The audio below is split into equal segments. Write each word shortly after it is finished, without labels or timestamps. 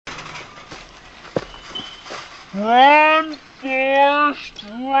Run, Forrest,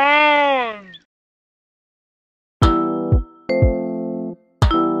 run!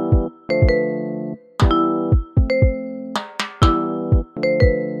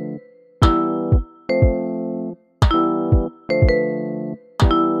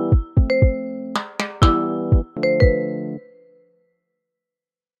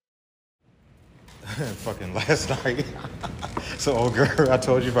 Fucking last night. So old girl, I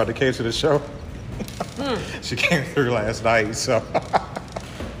told you about the case of the show. She came through last night, so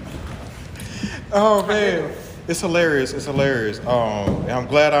oh man. It's hilarious. It's hilarious. And I'm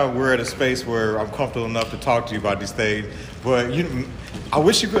glad we're at a space where I'm comfortable enough to talk to you about these things. But I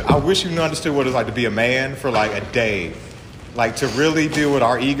wish you understood what it's like to be a man for like a day, like to really deal with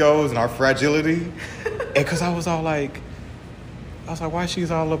our egos and our fragility. And because I was like, why she's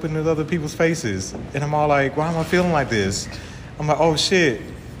all up in these other people's faces? And I'm all like, why am I feeling like this? I'm like, oh shit,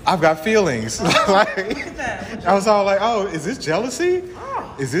 I've got feelings. I was all like, oh, is this jealousy?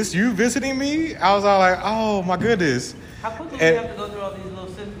 Oh. Is this you visiting me? I was all like, oh my goodness. How quickly do you have to go through all these little,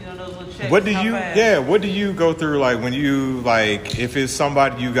 those little checks? What do you go through like when you like if it's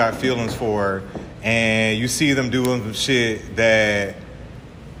somebody you got feelings for and you see them doing some shit that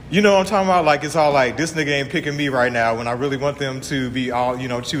you know what I'm talking about? Like, it's all like, this nigga ain't picking me right now when I really want them to be all,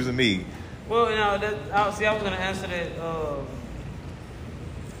 choosing me. Well, I was going to answer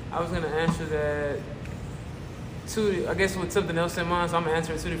that. I guess with something else in mind, so I'm going to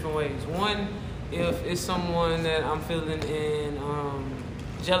answer it two different ways. One, if it's someone that I'm feeling and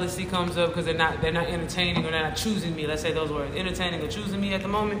jealousy comes up because they're not entertaining or they're not choosing me, let's say those words, entertaining or choosing me at the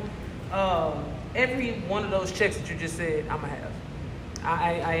moment, every one of those checks that you just said, I'm going to have.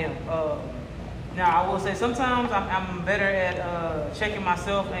 I am. Now, I will say sometimes I'm better at checking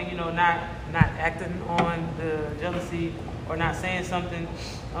myself and, not acting on the jealousy or not saying something.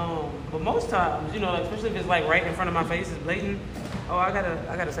 But most times, like, especially if it's like right in front of my face, it's blatant. Oh, I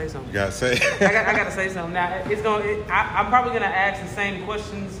gotta say something. You gotta say. I gotta say something. Now, I'm probably gonna ask the same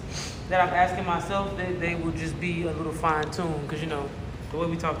questions that I'm asking myself. They will just be a little fine tuned because the way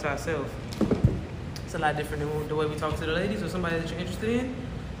we talk to ourselves. It's a lot different than the way we talk to the ladies or somebody that you're interested in.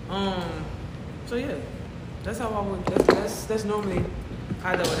 So yeah, that's how I would. That's normally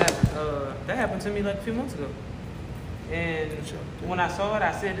how that would happen. That happened to me like a few months ago, and when I saw it,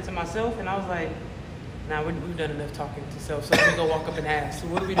 I said it to myself, and I was like, "Nah, we've done enough talking to self. So let me go walk up and ask, so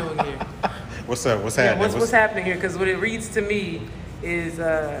what are we doing here? What's up? What's happening? What's happening here? Because what it reads to me is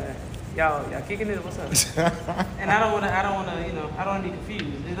y'all kicking it. What's up? And I don't want to be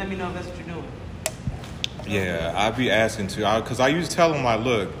confused. Just let me know if that's what you're doing." Yeah, I'd be asking too, because I used to tell them, like,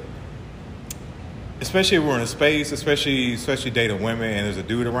 look, especially if we're in a space, especially dating women and there's a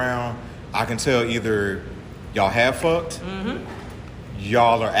dude around, I can tell either y'all have fucked,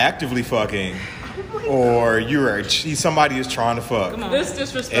 y'all are actively fucking, or somebody is trying to fuck. Come on. This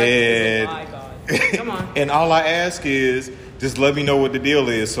disrespect is, oh my God. Come on. And all I ask is, just let me know what the deal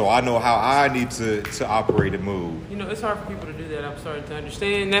is so I know how I need to operate and move. It's hard for people to do that. I'm starting to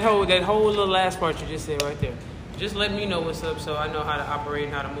understand that whole little last part you just said right there. Just let me know what's up so I know how to operate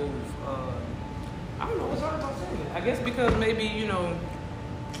and how to move. I don't know what's hard about saying it. I guess because maybe,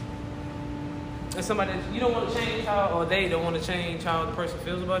 as somebody that you don't want to change how, or they don't want to change how the person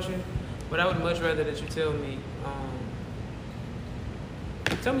feels about you. But I would much rather that you tell me,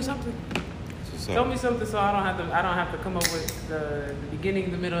 tell me something. Tell me something so I don't have to come up with the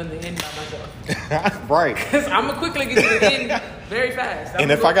beginning, the middle, and the end by myself. Right. Because I'm going to quickly get to the end very fast.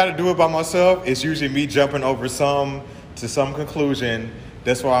 And if I got to do it by myself, it's usually me jumping over to some conclusion.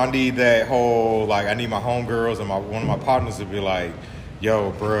 That's why I need that whole, like, I need my homegirls and one of my partners to be like,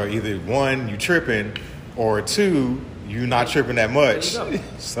 yo, bro, either one, you tripping, or two, you not tripping that much.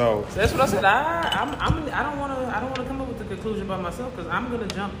 So that's what I said. I don't want to come up with the conclusion by myself because I'm going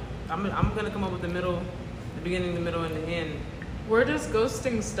to jump. I'm going to come up with the middle, the beginning, the middle, and the end. Where does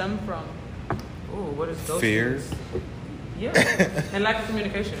ghosting stem from? Oh, what is ghosting? Fear. Yeah, and lack of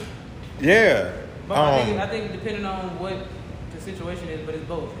communication. Yeah. But I think depending on what the situation is, but it's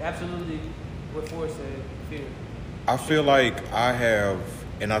both. Absolutely what Forrest said, fear. I feel like I have,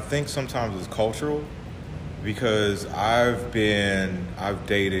 and I think sometimes it's cultural, because I've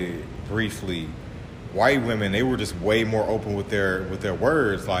dated briefly white women. They were just way more open with their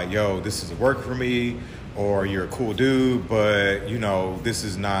words, like, yo, this is work for me, or you're a cool dude, but this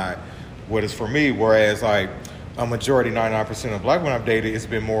is not what is for me. Whereas like a majority, 99% of black women I've dated, it's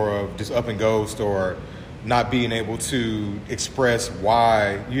been more of just up and ghost or not being able to express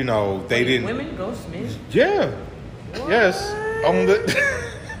why, they didn't. Women ghost men? Yeah. What? Yes. On the.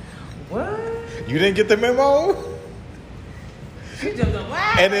 What? You didn't get the memo? She jumped up.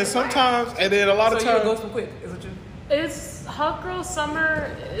 And then sometimes, and then a lot of So times. you ghost them quick? Is what you It's hot girl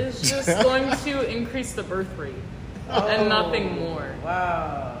summer is just going to increase the birth rate and nothing more.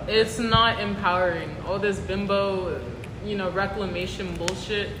 Wow. It's not empowering. All this bimbo, reclamation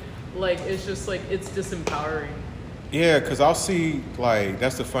bullshit. Like, it's just like, it's disempowering. Yeah, because I'll see, like,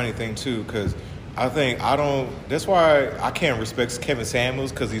 that's the funny thing too, because that's why I can't respect Kevin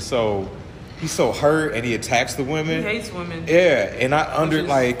Samuels, because he's so hurt and he attacks the women. He hates women. Yeah, and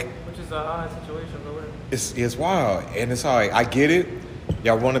which is an odd situation, but whatever. It's wild, and it's like, I get it,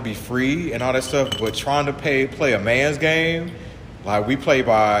 y'all want to be free and all that stuff, but trying to play a man's game, like, we play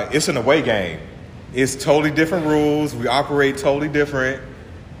by, it's an away game. It's totally different rules. We operate totally different,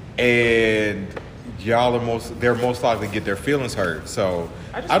 and they're most likely to get their feelings hurt. So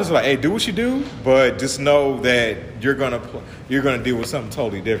I just like, hey, do what you do, but just know that you're gonna deal with something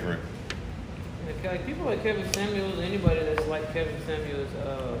totally different. Like people like Kevin Samuels, anybody that's like Kevin Samuels,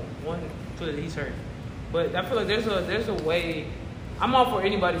 one, clearly he's hurt. But I feel like there's a way. I'm all for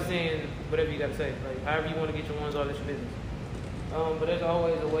anybody saying whatever you gotta say, like however you want to get your ones, all that's your business. But there's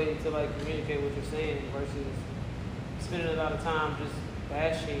always a way to like communicate what you're saying versus spending a lot of time just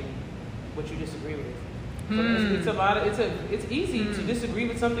bashing what you disagree with. So it's easy to disagree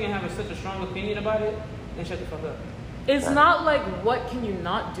with something and have such a strong opinion about it and shut the fuck up. It's not like, what can you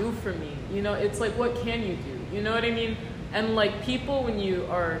not do for me? It's like, what can you do? You know what I mean? And like, people, when you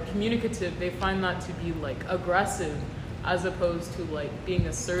are communicative, they find that to be like aggressive as opposed to like being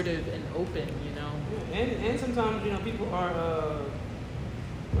assertive and open, And sometimes, people are,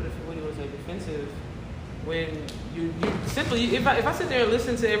 what do you want to say, defensive. When you simply, if I sit there and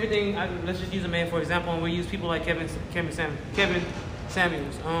listen to everything, let's just use a man for example, and we use people like Kevin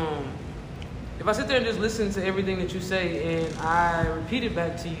Samuels. If I sit there and just listen to everything that you say and I repeat it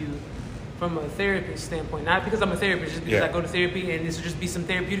back to you from a therapist standpoint, not because I'm a therapist, just because I go to therapy and this will just be some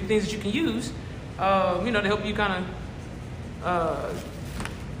therapeutic things that you can use, to help you kind of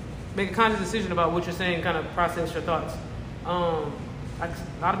make a conscious decision about what you're saying, kind of process your thoughts. A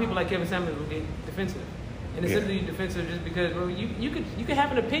lot of people like Kevin Samuels will get defensive. And it's simply defensive just because, bro, you could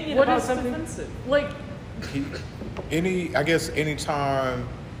have an opinion about something. What is defensive? Like, anytime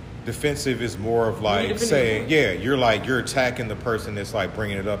defensive is more of like saying, you're attacking the person that's like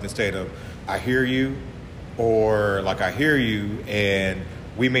bringing it up instead of, I hear you, or like, I hear you and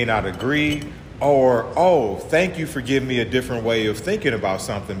we may not agree, or, oh, thank you for giving me a different way of thinking about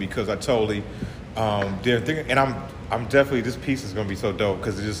something because I totally didn't think, and I'm definitely, this piece is going to be so dope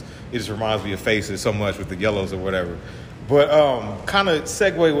because it just reminds me of Faces so much with the yellows or whatever. But kind of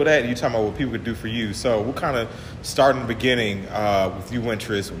segue with that, you talking about what people could do for you. So we'll kind of start in the beginning with you,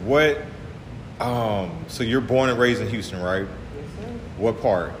 Wynter. So you're born and raised in Houston, right? Yes, sir. What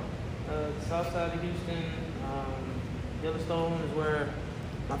part? The south side of Houston. Yellowstone is where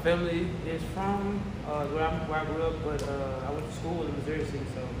my family is from, where I grew up, but I went to school in Missouri City,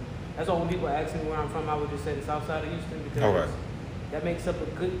 so that's why when people ask me where I'm from, I would just say the south side of Houston because that makes up a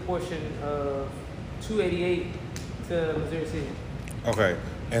good portion of 288 to Missouri City. Okay.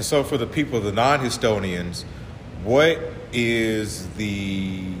 And so for the people, the non-Houstonians, what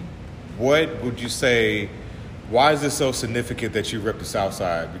would you say, why is this so significant that you rep the south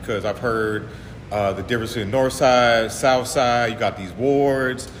side? Because I've heard the difference between north side, south side, you got these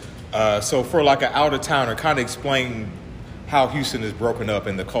wards. So for like an out-of-towner, kind of explain how Houston is broken up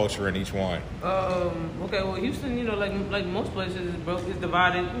in the culture in each one. Okay, well, Houston, like most places, is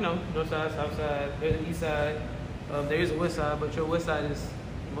divided, north side, south side, there's the east side, there is a west side, but your west side is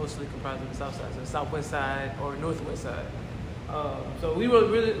mostly comprised of the south side, so southwest side or northwest side. So we will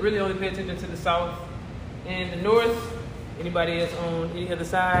really only pay attention to the south and the north. Anybody that's on any other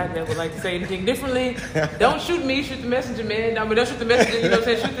side that would like to say anything differently, don't shoot me, shoot the messenger, man. I mean, don't shoot the messenger,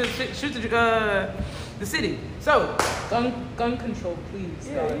 shoot the city. So, gun control, please.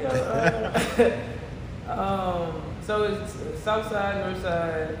 So it's south side, north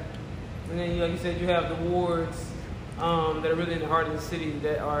side, and then like you said, you have the wards that are really in the heart of the city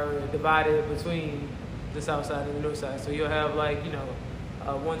that are divided between the south side and the north side. So you'll have 1,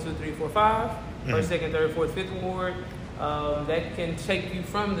 2, 3, 4, 5, first, second, third, fourth, fifth ward. That can take you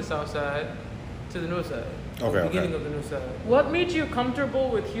from the south side to the north side. The beginning of the north side. What made you comfortable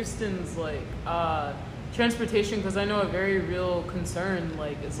with Houston's transportation? Because I know a very real concern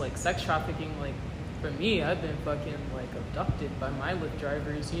is sex trafficking. For me, I've been fucking abducted by my Lyft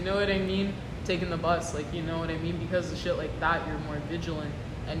drivers. You know what I mean? Taking the bus, you know what I mean? Because of shit like that, you're more vigilant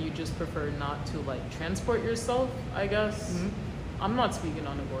and you just prefer not to transport yourself, I guess. Mm-hmm. I'm not speaking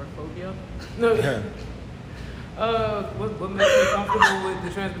on agoraphobia. No. What makes me comfortable with the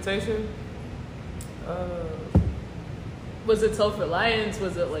transportation? Was it self-reliance?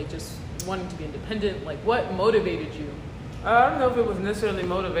 Was it like just wanting to be independent? Like, what motivated you? I don't know if it was necessarily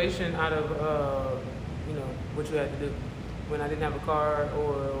motivation out of, what you had to do. When I didn't have a car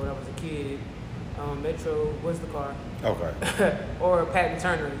or when I was a kid, Metro was the car. Okay. Or Pat and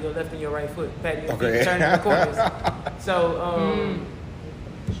Turner, your left and your right foot. Pat and your feet turning the corners. So,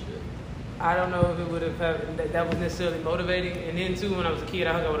 I don't know if it would have that was necessarily motivating. And then too, when I was a kid,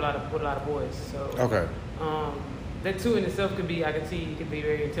 I hung out with a lot of boys. So okay. That too in itself could be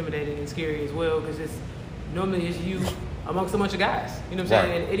very intimidating and scary as well, because normally it's you amongst a bunch of guys. You know what I'm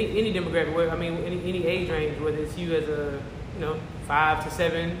saying? Right. And any demographic, any age range, whether it's you as a 5 to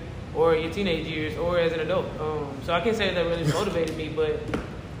 7, or your teenage years, or as an adult. So I can't say that really motivated me, but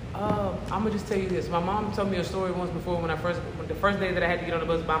I'm gonna just tell you this. My mom told me a story once before when the first day that I had to get on the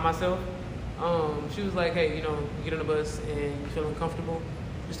bus by myself. She was like, hey, you get on the bus and you feel uncomfortable,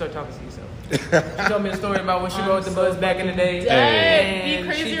 you start talking to yourself. She told me a story about when she rode the bus back in the day. Be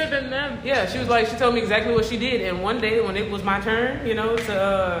crazier than them. Yeah, she told me exactly what she did. And one day when it was my turn,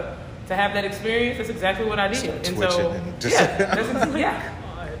 to have that experience, that's exactly what I did. And so,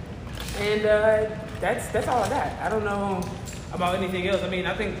 And that's all I got. I don't know about anything else. I mean,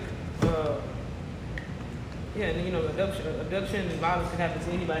 I think, abduction and violence can happen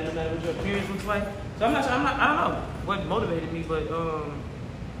to anybody, no matter what your appearance looks like. So I don't know what motivated me, but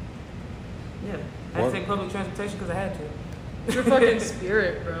I had to take public transportation because I had to. Your fucking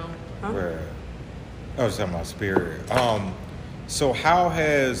spirit, bro. Huh? Right. I was talking about spirit. So how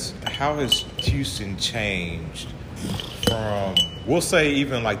has Houston changed from, we'll say,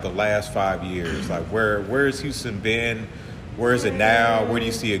 even like the last 5 years? Like where has Houston been? Where is it now? Where do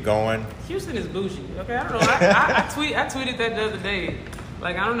you see it going? Houston is bougie. Okay, I don't know. I tweeted that the other day.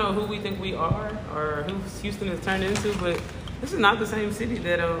 Like, I don't know who we think we are or who Houston has turned into, but this is not the same city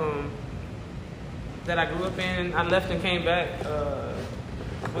that I grew up in. I left and came back.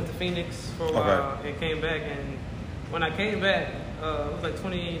 Went to Phoenix for a while and came back. And when I came back, it was like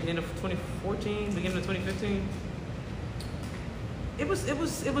end of 2014, beginning of 2015. It was.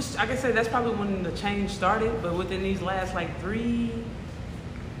 Like I said, that's probably when the change started. But within these last like 3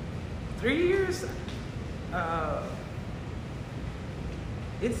 years,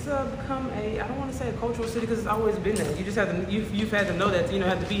 it's become I don't want to say a cultural city because it's always been there. You just have to. You've had to know that.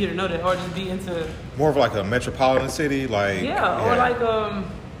 Have to be here to know that, or just be into. More of like a metropolitan city, like. Yeah, or like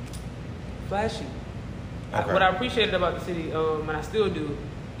flashy. Okay. What I appreciated about the city, and I still do,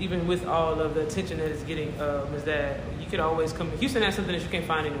 even with all of the attention that it's getting, is that you could always come. Houston has something that you can't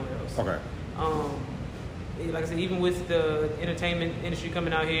find anywhere else. Okay. Like I said, even with the entertainment industry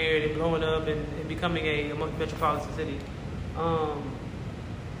coming out here and blowing up and becoming a metropolitan city,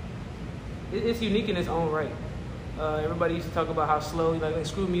 it's unique in its own right. Everybody used to talk about how slow, like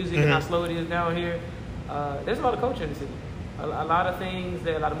screw music, and how slow it is down here. There's a lot of culture in the city. A lot of things,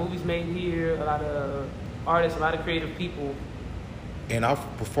 a lot of movies made here, a lot of artists, a lot of creative people. And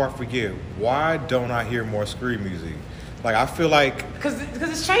before I forget, why don't I hear more screw music? Like, I feel like... Because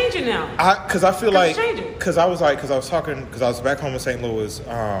it's changing now. Because I feel like... It's changing. Because I was back home in St. Louis,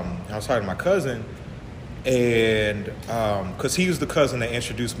 I was talking to my cousin, and because he was the cousin that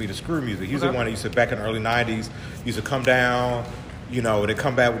introduced me to screw music. He was the one that used to, back in the early 90s, used to come down, they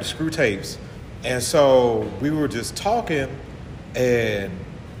come back with the screw tapes. And so we were just talking, and...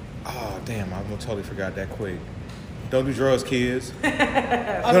 Oh, damn, I totally forgot that quick. Don't do drugs, kids.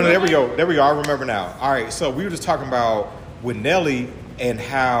 No, there we go. I remember now. All right, so we were just talking about with Nelly and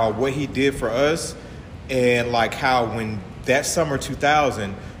what he did for us, and like how when that summer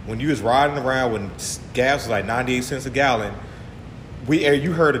 2000, when you was riding around when gas was like 98 cents a gallon,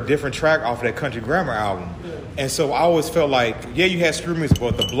 you heard a different track off of that Country Grammar album. Yeah. And so I always felt like, you had screw music,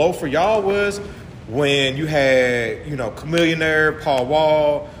 but the blow for y'all was when you had, Chamillionaire, Paul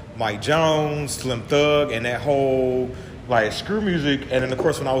Wall, Mike Jones, Slim Thug, and that whole like screw music. And then of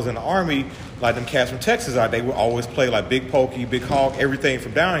course when I was in the Army, like them cats from Texas, they would always play like Big Pokey, Big Hawk, everything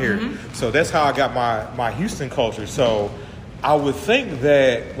from down here. Mm-hmm. So that's how I got my Houston culture. So I would think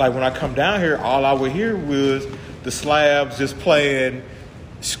that like when I come down here, all I would hear was the Slabs just playing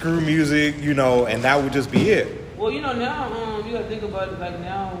screw music, and that would just be it. Well, now you got to think about it. Like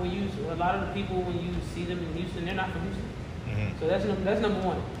now, a lot of the people when you see them in Houston, they're not from Houston. Mm-hmm. So that's number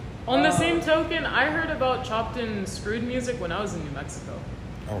one. On the same token, I heard about chopped and screwed music when I was in New Mexico.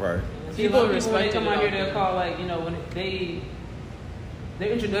 Okay. People respect when they come out here, they'll call when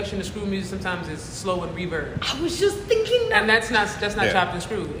their introduction to screw music sometimes is slow and reverb. I was just thinking that. And that's not chopped and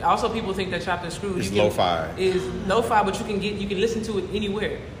screwed. Also, people think that chopped and screwed is lo-fi. Is lo-fi, but you can listen to it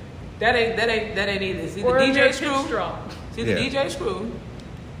anywhere. That ain't either. It's either DJ Screw. It's either DJ Screw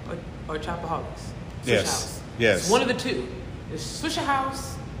or Chopaholics. Switch House. Yes. It's one of the two. It's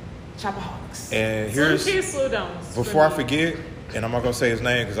Swishahouse, Chopaholics. And So in here's case slowdowns. before I forget, and I'm not gonna say his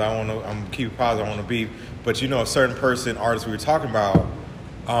name because I don't know. I'm gonna keep it positive. I want to be, but you know, a certain person, artist we were talking about.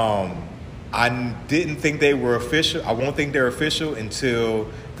 I didn't think they were official. I won't think they're official until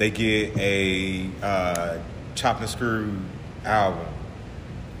they get a Chopped and Screwed album.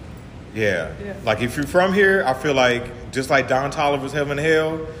 Yeah. Like if you're from here, I feel like just like Don Toliver's Heaven and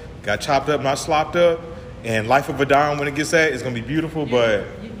Hell, got chopped up, not slopped up, and Life of a Don when it gets that, it's gonna be beautiful. But I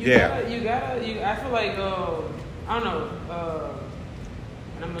feel like I don't know,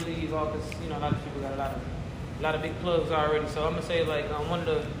 and I'm gonna leave these all because you know a lot of people got a lot of big plugs already. So I'm gonna say like one of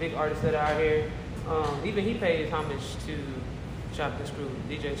the big artists that are out here, even he pays homage to Chopped and Screwed,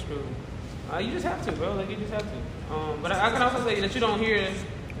 DJ Screw. You just have to, bro. Like you just have to. But I can also say that you don't hear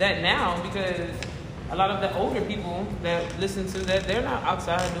that now because a lot of the older people that listen to that, they're not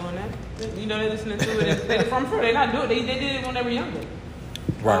outside doing that. You know, they're listening to it. I'm sure they're not doing it. They did it when they were younger.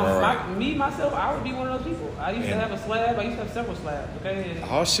 Right. Myself, I would be one of those people. I used to have a slab. I used to have several slabs. Okay. And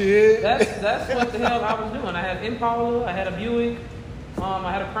oh shit. That's what the hell I was doing. I had Impala. I had a Buick.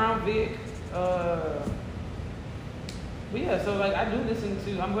 I had a Crown Vic. But yeah, so like I do listen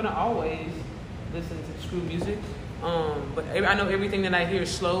to. I'm gonna always listen to screw music. But I know everything that I hear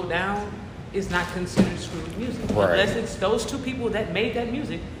slowed down is not considered screw music. Right. Unless it's those two people that made that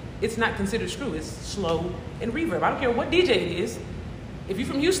music, it's not considered screw. It's slow and reverb. I don't care what DJ it is. If you're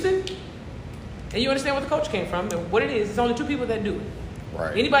from Houston and you understand where the coach came from and what it is, it's only two people that do it.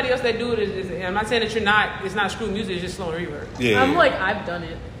 Right. Anybody else that do it is I'm not saying that it's not screw music, it's just slow and reverb. Yeah. I'm like, I've done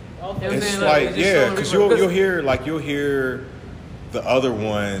it. It's like because you'll hear the other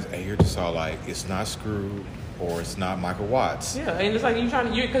ones, and you're just all like, it's not Screw or it's not Michael Watts. Yeah, and it's like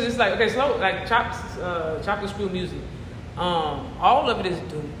because it's like slow, like chopped and screw music. All of it is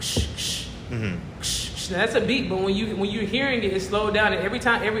doom. Now, that's a beat, but when you're hearing it, it's slowed down, and every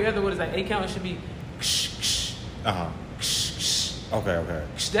other word is like 8 count. It should be. Okay.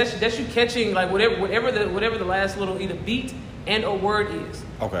 That's you catching like whatever the last little either beat and or word is.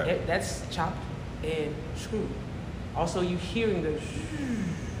 Okay. That's chopped and screwed. Also, you hearing the.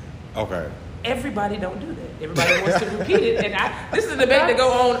 Okay. Everybody don't do that. Everybody wants to repeat it, and this is a debate that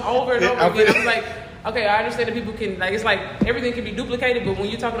go on over and over again. I'm like, okay, I understand that people can it's like everything can be duplicated, but when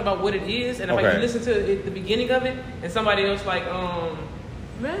you're talking about what it is, and like you listen to it, the beginning of it, and somebody else like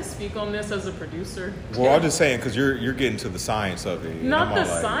May I speak on this as a producer? Well, I'm just saying because you're getting to the science of it. Not the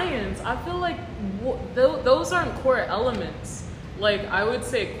science. I feel like those aren't core elements. Like I would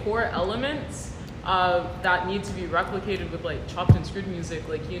say core elements that need to be replicated with like chopped and screwed music.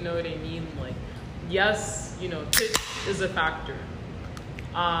 Like you know what I mean? Like yes, you know pitch is a factor.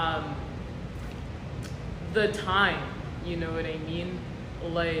 The time, you know what I mean?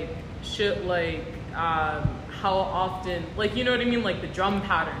 Like shit like how often, like you know what I mean? Like the drum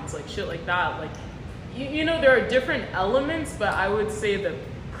patterns, like shit like that. Like you know there are different elements, but I would say the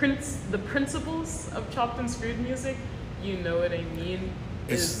principles of chopped and screwed music, you know what I mean?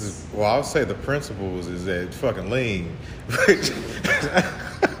 I would say the principles is that fucking lean.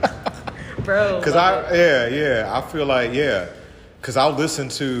 Bro. Because I feel like because I'll listen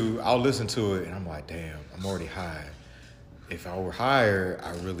to it and I'm like, damn, I'm already high. If I were higher,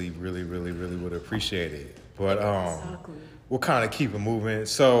 I really, really, really, really would appreciate it. But exactly. We'll kind of keep it moving.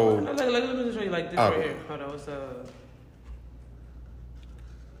 So let me just show you like this right here. Hold on, what's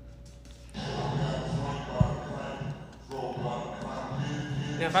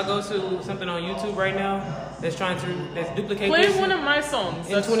Now, if I go to something on YouTube right now that's duplicating. Play one of my songs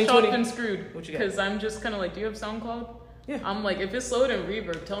that's chopped and screwed. What you got? Because I'm just kind of like, do you have SoundCloud? Yeah. I'm like, if it's slowed and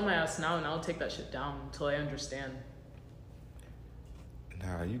reverb, tell my ass now, and I'll take that shit down until I understand.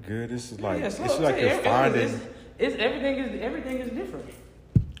 Nah, you good? This is like it's like you're finding. Everything is different.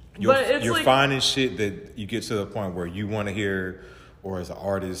 You're finding shit that you get to the point where you want to hear, or as an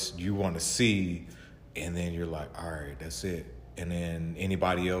artist you want to see, and then you're like, all right, that's it. And then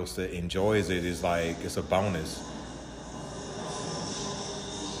anybody else that enjoys it is like it's a bonus.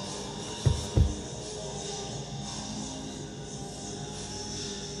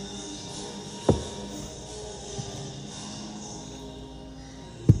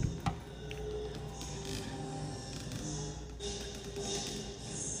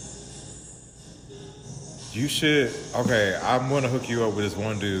 You should. Okay, I'm gonna hook you up with this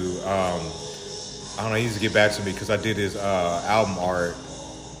one dude. I don't know. He needs to get back to me because I did his album art.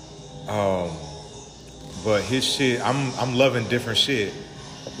 But his shit, I'm loving different shit,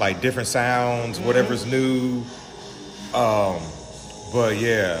 like different sounds, whatever's new. But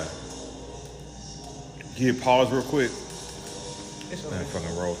yeah, pause real quick. It's okay. And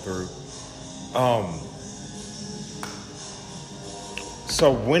fucking roll through.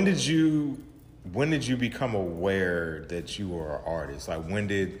 So when did you become aware that you were an artist? Like when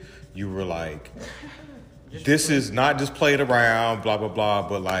did you were like, this is not just played around, blah blah blah,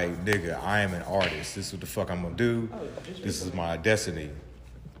 but like, nigga, I am an artist. This is what the fuck I'm gonna do. This is my destiny.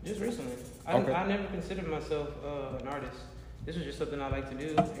 Just recently. Okay. I never considered myself an artist. This was just something I like to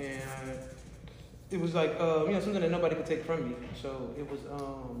do, and it was like something that nobody could take from me. So it was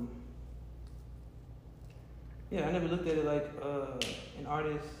I never looked at it like an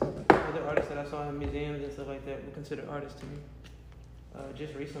artist. Other artists that I saw in museums and stuff like that were considered artists to me.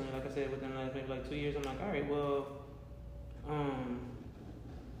 Just recently, like I said, within the last maybe like 2 years, I'm like, all right, well,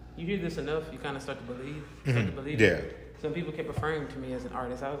 you hear this enough, you kind of start to believe. Yeah. It. Some people kept referring to me as an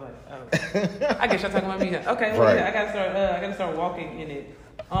artist. I was like, oh, I guess y'all talking about me. Okay, well, right. Yeah, I gotta start walking in it.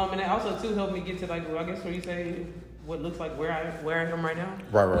 And it also too helped me get to like, I guess where you say what looks like where I am right now.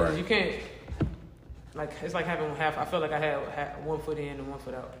 Right. Because you can't, like, it's like having half. I felt like I had 1 foot in and 1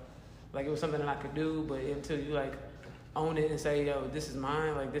 foot out. Like it was something that I could do, but until you like own it and say, yo, this is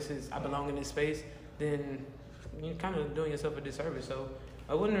mine. Like I belong in this space. Then you're kind of doing yourself a disservice. So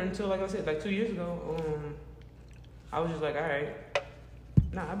I wasn't until, like I said, like 2 years ago. I was just like, all right,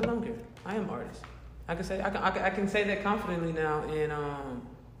 I belong here. I am an artist. I can say that confidently now and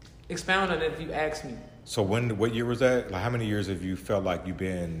expound on it if you ask me. So what year was that? Like how many years have you felt like you've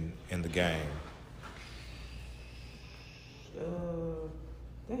been in the game?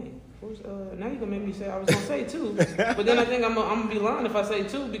 Dang. Now you're gonna make me say I was gonna say 2, but then I think I'm gonna be lying if I say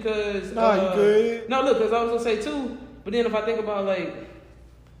 2 because you good. No, look, because I was gonna say 2, but then if I think about like,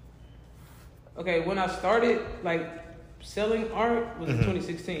 okay, when I started like selling art was in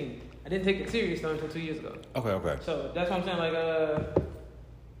 2016. I didn't take it serious though until 2 years ago. Okay. So that's what I'm saying. Like,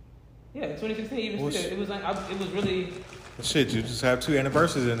 in 2016, even still, it was like it was really. Shit, you just have 2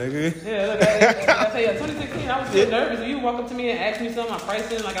 anniversaries, nigga. Yeah, look, I tell you, 2016, I was still nervous. If you walk up to me and ask me something, my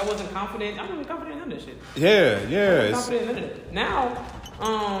pricing, like I wasn't confident. I wasn't confident in none of that shit. Yeah. I wasn't confident in none of that.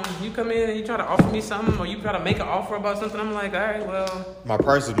 Now, you come in and you try to offer me something, or you try to make an offer about something. I'm like, all right, well, my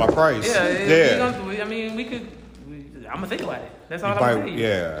price is my price. Yeah. I mean, I'm gonna think about it. That's all I'm gonna tell you.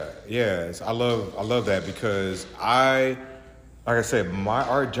 Yeah. I love that because like I said, my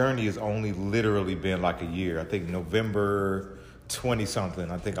art journey has only literally been like a year. I think November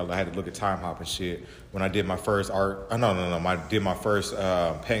 20-something. I think I had to look at time hop and shit when I did my first art. I did my first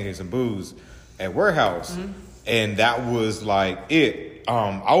Pancakes and Booze at Warehouse. Mm-hmm. And that was like it.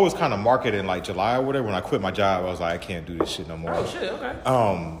 I was kind of marketing like July or whatever. When I quit my job, I was like, I can't do this shit no more. Oh, shit, okay.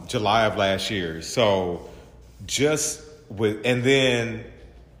 July of last year. So and then,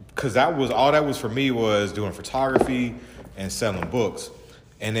 because all that was for me was doing photography and selling books.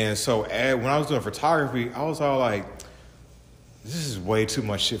 And then when I was doing photography, I was all like, this is way too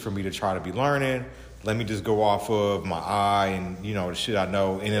much shit for me to try to be learning. Let me just go off of my eye and, the shit I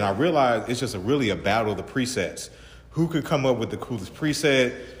know. And then I realized it's just really a battle of the presets. Who could come up with the coolest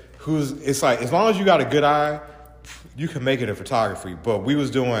preset? It's like, as long as you got a good eye, you can make it in photography. But we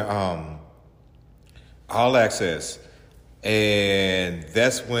was doing All Access. And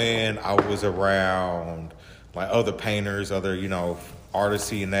that's when I was around like other painters, other, artists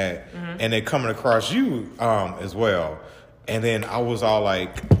seeing that. Mm-hmm. And then coming across you as well. And then I was all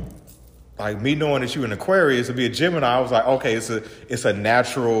like me knowing that you an Aquarius to be a Gemini, I was like, okay, it's a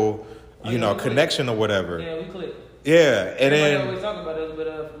natural, connection or whatever. Yeah, we click. Yeah, and then always talk about it,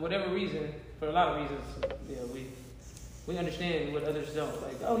 but for whatever reason, for a lot of reasons, we understand what others don't.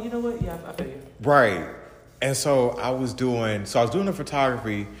 Like, oh, you know what? Yeah, I feel you. Right. And so I was doing the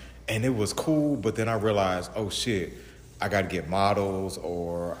photography, and it was cool. But then I realized, oh shit, I got to get models,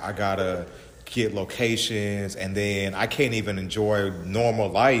 or I gotta get locations, and then I can't even enjoy normal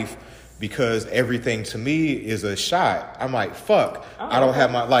life because everything to me is a shot. I'm like, fuck, I don't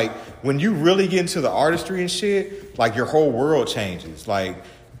have my, like, when you really get into the artistry and shit, like, your whole world changes. Like,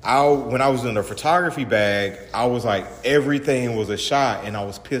 when I was in the photography bag, I was like, everything was a shot, and I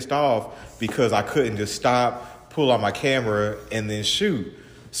was pissed off because I couldn't just stop, pull out my camera, and then shoot.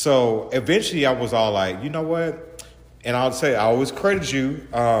 So eventually I was all like, you know what? And I'll say, I always credit you.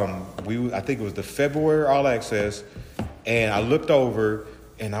 I think it was the February All Access, and I looked over,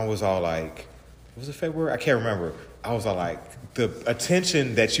 and I was all like, was it February? I can't remember. I was all like, the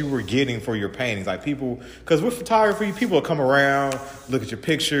attention that you were getting for your paintings, like people, because with photography, people will come around, look at your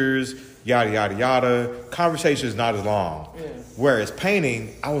pictures, yada, yada, yada. Conversation is not as long. Yeah. Whereas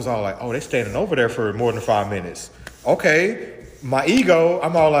painting, I was all like, oh, they're standing over there for more than 5 minutes. Okay. My ego,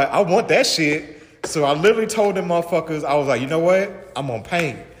 I'm all like, I want that shit. So I literally told them motherfuckers, I was like, you know what? I'm gonna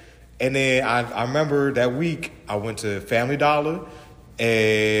paint. And then I remember that week, I went to Family Dollar.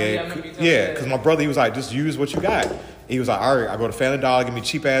 And because my brother, he was like, just use what you got. He was like, all right, I go to Family Dollar, give me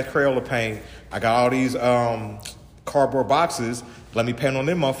cheap ass Crayola paint. I got all these cardboard boxes. Let me paint on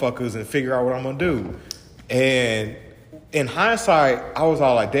them motherfuckers and figure out what I'm gonna do. And in hindsight, I was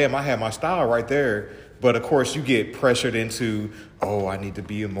all like, damn, I had my style right there. But of course, you get pressured into, oh, I need to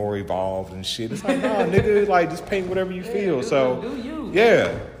be more evolved and shit. It's like, nah, nigga, like just paint whatever you feel. So, do you.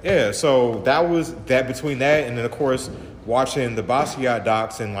 yeah. So that was that between that, and then of course watching the Basquiat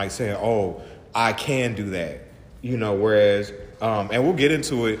docs and like saying, oh, I can do that, you know. Whereas, and we'll get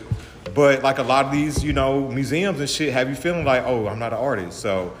into it, but like a lot of these, you know, museums and shit have you feeling like, oh, I'm not an artist,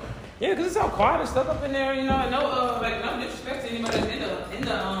 so. Yeah, because it's all quiet and stuff up in there, you know. No disrespect to anybody in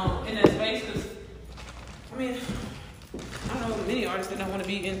that space. Because I mean, I don't know many artists that don't want to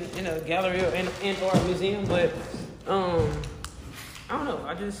be in a gallery or in or a museum, but I don't know.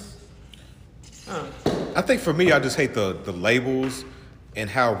 I think for me, I just hate the labels and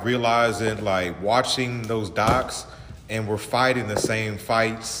how realizing like watching those docs and we're fighting the same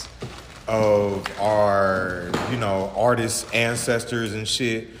fights of our, you know, artists, ancestors and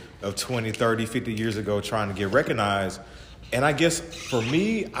shit of 20, 30, 50 years ago trying to get recognized. And I guess for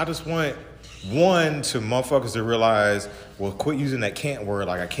me, I just want one to motherfuckers to realize, well, quit using that can't word,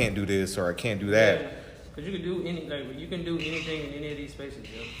 like I can't do this or I can't do that. Yeah, because you can do anything in any of these spaces,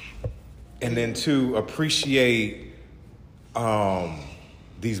 yeah. And then to appreciate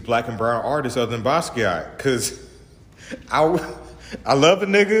these black and brown artists other than Basquiat, because I love the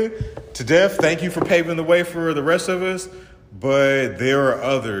nigga to death. Thank you for paving the way for the rest of us. But there are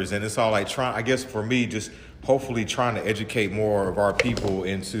others, and it's all like I guess for me, just hopefully trying to educate more of our people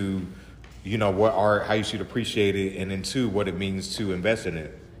into, you know, what art, how you should appreciate it, and into what it means to invest in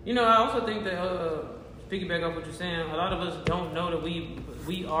it. You know, I also think that, piggyback off what you're saying, a lot of us don't know that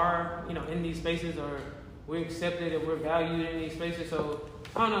we are, you know, in these spaces, or we're accepted and we're valued in these spaces. So,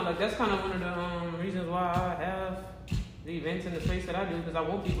 I don't know, like that's kind of one of the reasons why I have the events in the space that I do, because I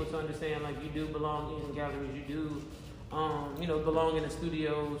want people to understand, like, you do belong in galleries, you do, you know, belong in a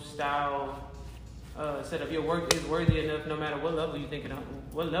studio style setup. Your work is worthy enough, no matter what level you think it on,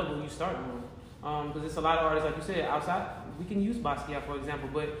 what level you start on. Because it's a lot of artists, like you said, outside. We can use Basquiat, for example,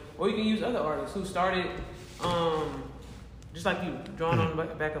 or you can use other artists who started, just like you, drawing on the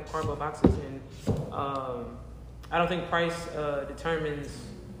back of cardboard boxes. And I don't think price determines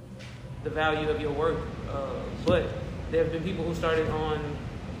the value of your work, but there have been people who started on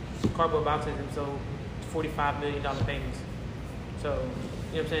cardboard boxes and sold $45 million paintings. So,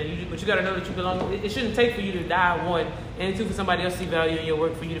 you know what I'm saying? But you got to know that you belong. It shouldn't take for you to die, one, and two, for somebody else to see value in your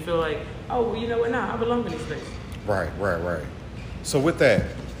work, for you to feel like, oh, well, you know what, nah, I belong in this space. Right. So with that,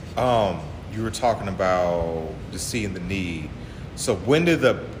 you were talking about just seeing the need. So when did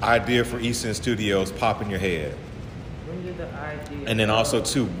the idea for Easton Studios pop in your head? When did the idea? And then also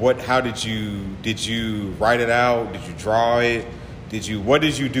too, how did you write it out? Did you draw it? What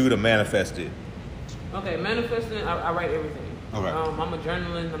did you do to manifest it? Okay, manifesting, I write everything. Okay. I'm a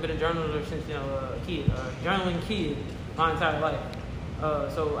journalist. I've been a journalist since a kid, journaling kid my entire life.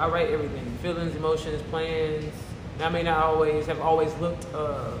 So I write everything: feelings, emotions, plans. I may not always looked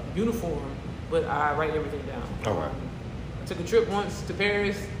uniform, but I write everything down. Okay. I took a trip once to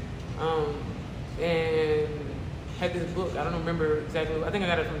Paris, and had this book. I don't remember exactly. I think I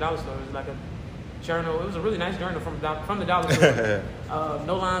got it from Dollar Store. It was like a journal. It was a really nice journal from the Dollar Store.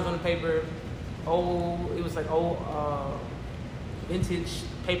 No lines on the paper. It was like old vintage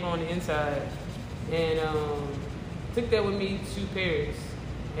paper on the inside, and took that with me to Paris.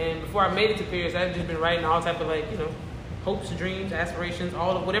 And before I made it to Paris, I had just been writing all type of, like, you know, hopes, dreams, aspirations,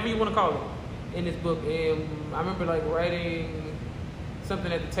 all of whatever you want to call it in this book. And I remember like writing something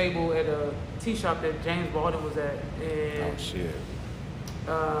at the table at a tea shop that James Baldwin was at. And, oh shit.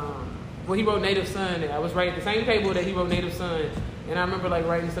 Well, he wrote Native Son. I was writing at the same table that he wrote Native Son. And I remember like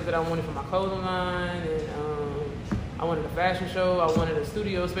writing stuff that I wanted for my clothing line, and I wanted a fashion show, I wanted a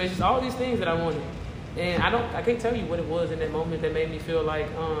studio space, just all these things that I wanted. And I can't tell you what it was in that moment that made me feel like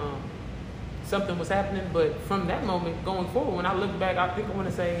something was happening. But from that moment going forward, when I look back, I think I want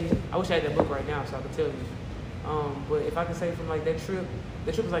to say, I wish I had that book right now so I could tell you. But if I could say from like that trip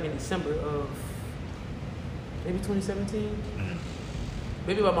was like in December of maybe 2017,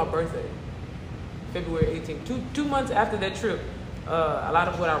 maybe about my birthday, February 18th. 2 months after that trip, a lot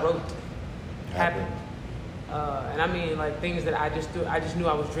of what I wrote happened. And I mean, like, things that I just knew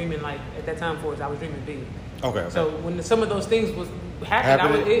I was dreaming, like, at that time for us, I was dreaming big. Okay. So when some of those things was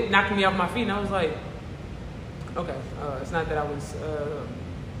happening, it knocked me off my feet, and I was like, okay, it's not that I was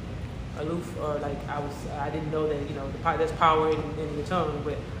aloof, or like I didn't know that, you know, there's power in your tongue,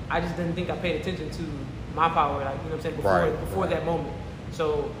 but I just didn't think I paid attention to my power, like, you know what I'm saying, before that moment.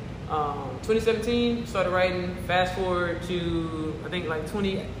 So 2017, started writing. Fast forward to, I think, like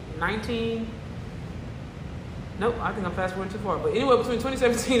 2019. Nope, I think I'm fast forwarding too far. But anyway, between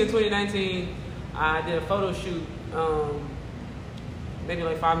 2017 and 2019, I did a photo shoot, maybe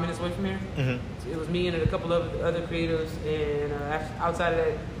like 5 minutes away from here. So it was me and a couple of other creatives. And outside of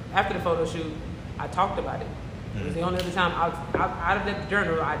that, after the photo shoot, I talked about it. It was the only other time out of that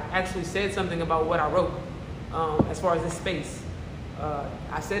journal, I actually said something about what I wrote as far as this space.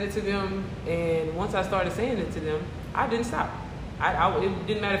 I said it to them, and once I started saying it to them, I didn't stop. It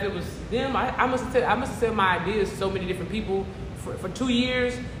didn't matter if it was them. I must have said my ideas to so many different people for 2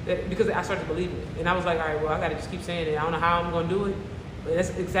 years because I started to believe it. And I was like, all right, well, I got to just keep saying it. I don't know how I'm going to do it, but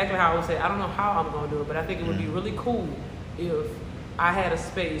that's exactly how I would say it. I don't know how I'm going to do it, but I think it would be really cool if I had a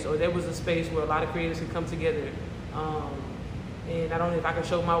space, or there was a space where a lot of creators could come together. And I don't know if I could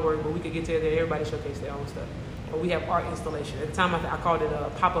show my work, but we could get together and everybody showcase their own stuff. Or we have art installation. At the time, I called it a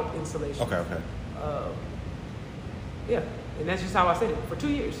pop-up installation. Okay. Yeah, and that's just how I said it for 2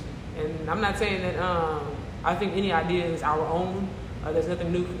 years. And I'm not saying that I think any idea is our own. There's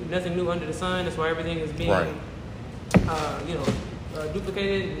nothing new under the sun. That's why everything is being,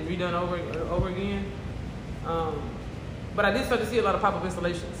 duplicated and redone over again. But I did start to see a lot of pop-up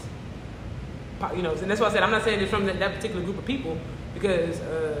installations. And that's why I said I'm not saying it's from that particular group of people, because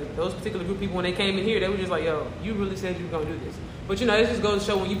those particular group of people, when they came in here, they were just like, yo, you really said you were going to do this. But, it just goes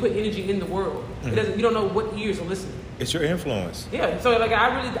to show when you put energy in the world, you don't know what ears are listening. It's your influence. Yeah, so like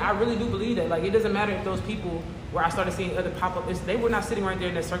I really do believe that. Like, it doesn't matter if those people where I started seeing other pop-up, they were not sitting right there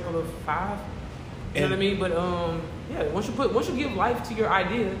in that circle of 5. You know what I mean? But once you give life to your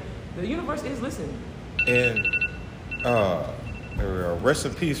idea, the universe is listening. And rest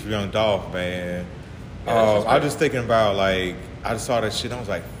in peace for Young Dolph, man. I was just thinking about, like, I just saw that shit and I was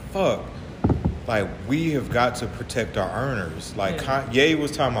like, fuck. Like, we have got to protect our earners. Like, Ye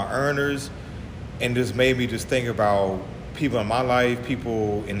was talking about earners, and this made me just think about people in my life,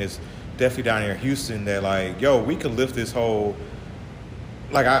 people in this, definitely down here in Houston, that like, yo, we could lift this whole,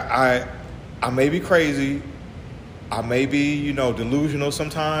 like, I may be crazy, I may be, delusional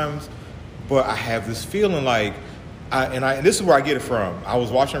sometimes, but I have this feeling like, and this is where I get it from. I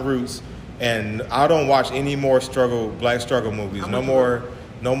was watching Roots, and I don't watch any more black struggle movies.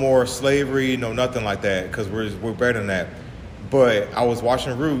 No more slavery, no nothing like that, because we're better than that. But I was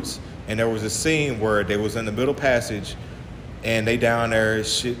watching Roots, and there was a scene where they was in the middle passage, and they down there,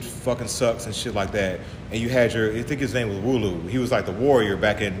 shit fucking sucks and shit like that. And you had I think his name was Wulu. He was like the warrior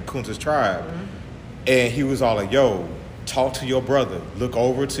back in Kunta's tribe. And he was all like, yo, talk to your brother. Look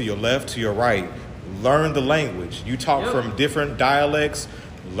over to your left, to your right. Learn the language. You talk from different dialects.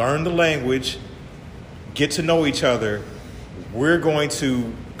 Learn the language. Get to know each other. We're going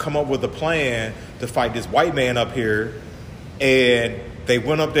to come up with a plan to fight this white man up here. And they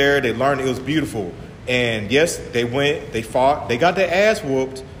went up there. They learned. It was beautiful. And yes, they went. They fought. They got their ass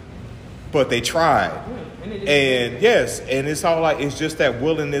whooped. But they tried. And yes, and it's all like, it's just that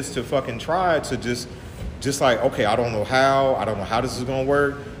willingness to fucking try, to just like, okay, I don't know how this is gonna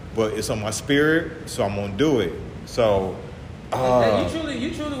work, but it's on my spirit, so I'm gonna do it. So you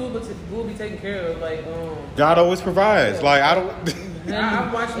truly will be taken care of. Like, God always provides. Yeah. Like, I don't.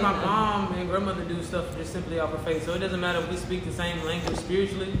 I've watched my mom and grandmother do stuff just simply off of faith. So it doesn't matter if we speak the same language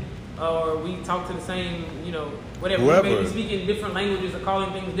spiritually, or we talk to the same, whatever. Whoever. We may be speaking different languages or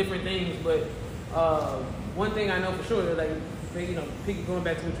calling things different things, but one thing I know for sure, like, going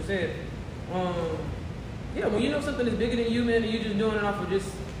back to what you said, when you know something is bigger than you, man, and you're just doing it off of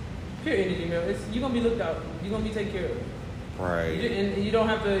just pure energy, man, you're gonna be looked out. You're gonna be taken care of. Right. And you don't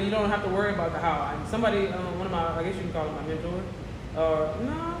have to worry about the how. And somebody, one of my, I guess you can call him my mentor, or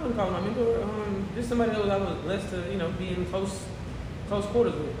no, I wouldn't call him my mentor. Just somebody that I was blessed to, be in close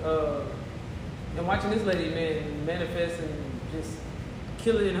quarters with. And watching this lady, man, manifest and just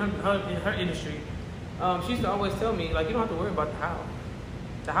kill it in her industry. She used to always tell me, like, you don't have to worry about the how.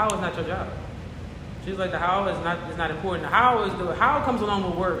 The how is not your job. She's like, the how is not important. The how comes along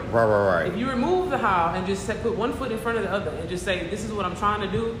with worry. Right. If you remove the how and just put one foot in front of the other and just say, this is what I'm trying to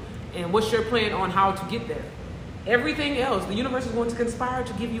do, and what's your plan on how to get there? Everything else, the universe is going to conspire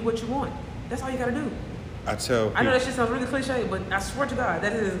to give you what you want. That's all you got to do. I know that shit sounds really cliche, but I swear to God,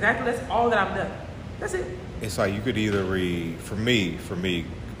 that's all that I've done. That's it. It's like, you could either read, for me,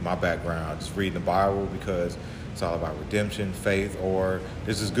 my background, just reading the Bible, because it's all about redemption, faith, or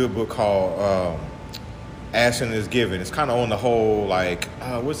there's this good book called Asking is Given. It's kind of on the whole, like,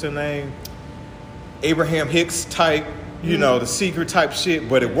 what's her name? Abraham Hicks type, the secret type shit,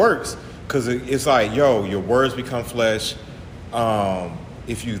 but it works, because it's like, yo, your words become flesh.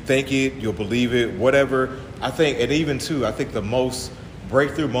 If you think it, you'll believe it, whatever. I think, and even too, I think the most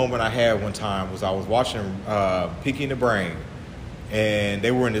breakthrough moment I had one time was I was watching Peaky and the Brain, and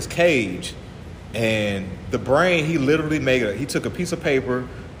they were in this cage, and the brain, he literally he took a piece of paper,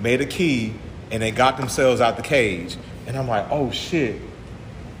 made a key, and they got themselves out the cage. And I'm like, oh shit,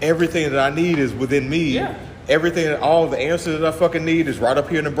 everything that I need is within me. Yeah. Everything, all the answers that I fucking need is right up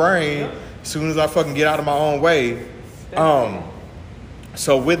here in the brain. Yeah. As soon as I fucking get out of my own way.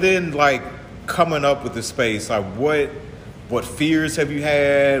 So within like coming up with the space, like what fears have you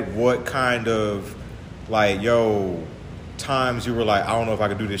had? What kind of like, times you were like, I don't know if I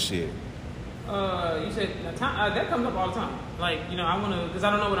could do this shit? You said that comes up all the time. Like, I want to, because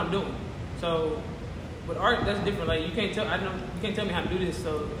I don't know what I'm doing. So with art, that's different. Like, you can't tell me how to do this.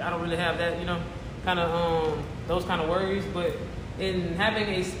 So I don't really have that, kind of those kind of worries. But in having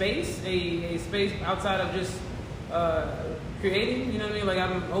a space outside of just creating, you know what I mean? Like,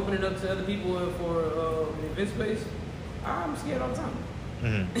 I'm opening up to other people for an event space. I'm scared all the time.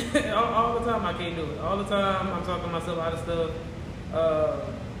 Mm-hmm. all the time I can't do it. All the time I'm talking myself out of stuff.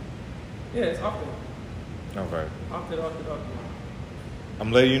 Yeah, it's often. Okay. Often.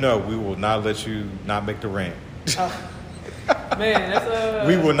 I'm letting you know, we will not let you not make the rent. Man, that's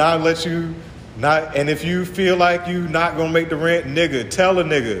we will not let you not. And if you feel like you not gonna make the rent, nigga, tell a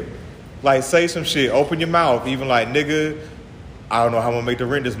nigga. Like, say some shit. Open your mouth. Even like, nigga, I don't know how I'm gonna make the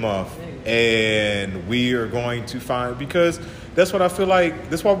rent this month. And we are going to find, because that's what I feel like.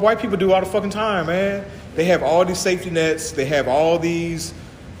 That's what white people do all the fucking time, man. They have all these safety nets. They have all these,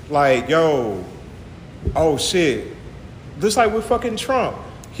 like, oh shit. Just like with fucking Trump.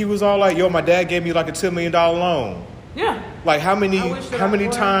 He was all like, my dad gave me like a $10 million loan. Yeah. Like, how many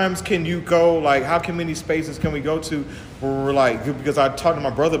times can you go, like, how many spaces can we go to where we're like, because I talk to my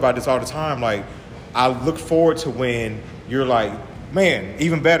brother about this all the time, like, I look forward to when you're like, man,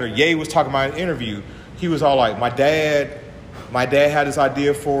 even better. Ye was talking about an interview. He was all like, my dad had this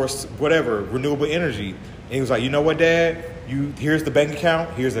idea for whatever, renewable energy. And he was like, you know what, Dad? Here's the bank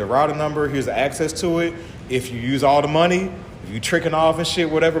account. Here's the router number. Here's the access to it. If you use all the money, if you tricking off and shit,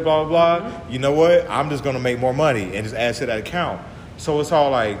 whatever, blah, blah, blah, you know what? I'm just going to make more money and just add to that account. So it's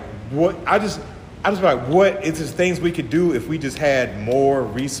all like, what? I just like, what is this things we could do if we just had more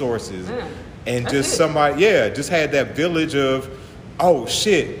resources and just somebody, just had that village of, oh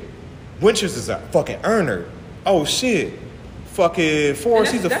shit, Wynter's is a fucking earner. Oh shit, fucking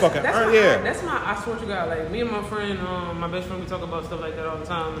Forrest, he's a fucking earner. Yeah. That's I swear to God, like, me and my friend, my best friend, we talk about stuff like that all the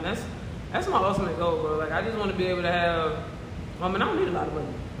time, and that's my ultimate goal, bro. Like, I just want to be able to have, I don't need a lot of money.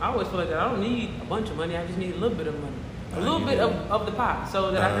 I always feel like that. I don't need a bunch of money. I just need a little bit of money. A little bit of the pie,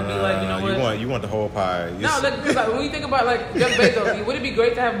 so that I can be like, you know what? You want the whole pie. No, like, when you think about like Jeff Bezos, would it be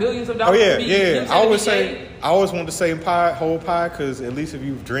great to have billions of dollars? Oh yeah. I always want to say whole pie, because at least if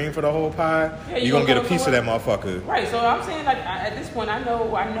you dream for the whole pie, you're gonna get a piece of that motherfucker. Right. So I'm saying, like, at this point, I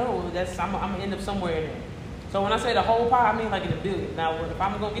know that's I'm gonna end up somewhere in there. So when I say the whole pie, I mean like in the billions. Now, if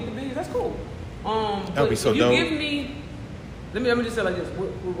I'm gonna get the billions, that's cool. That'd be so dope. You give me, let me just say like this: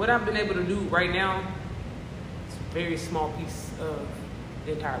 what I've been able to do right now. Very small piece of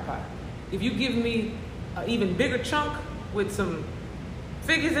the entire pie. If you give me an even bigger chunk with some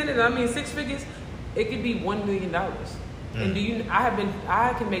figures in it, 6 figures, it could be $1 million. And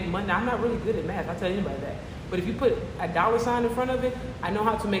I can make money. I'm not really good at math. I tell anybody that. But if you put a dollar sign in front of it, I know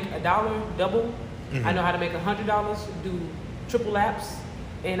how to make $1 double. Mm-hmm. I know how to make $100 do triple laps,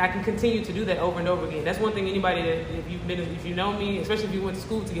 and I can continue to do that over and over again. That's one thing. Anybody that if you know me, especially if you went to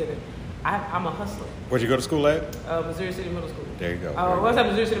school together. I'm a hustler. Where'd you go to school at? Missouri City Middle School. There you go. What's that?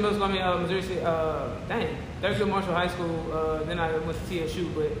 Missouri City Middle School? Missouri City. Thurgood Marshall High School. Then I went to TSU.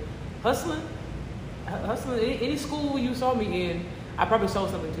 But hustling. Any school you saw me in, I probably sold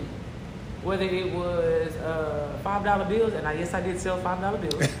something to you. Whether it was $5 bills, and yes, I did sell $5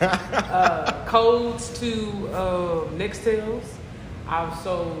 bills. Codes to Nextels. I've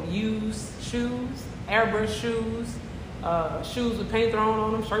sold used shoes, airbrush shoes. Shoes with paint thrown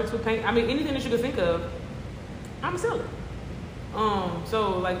on them, shirts with paint. Anything that you could think of, I'm selling.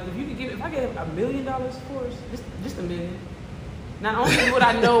 So like, if I get $1 million for us, just $1 million. Not only would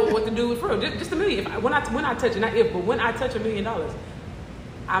I know what to do with real, just $1 million. When I touch it, not if, but when I touch $1 million,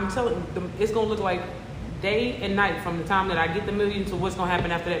 I'm telling them it's gonna look like day and night from the time that I get the million to what's gonna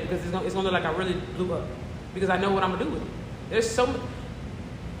happen after that, because it's gonna look like I really blew up, because I know what I'm gonna do with it. There's so much.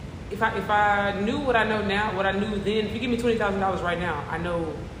 If I knew what I know now, what I knew then, if you give me $20,000 right now, I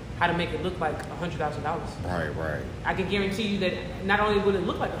know how to make it look like $100,000. Right. I can guarantee you that not only will it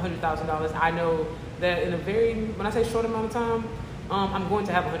look like $100,000, I know that in when I say short amount of time, I'm going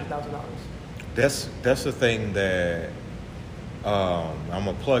to have $100,000. That's the thing that I'm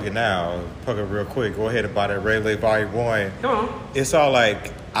gonna plug it now. Plug it real quick. Go ahead and buy that Red Lake Volume 1. Come on. It's all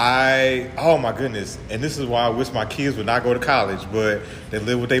like oh my goodness. And this is why I wish my kids would not go to college, but they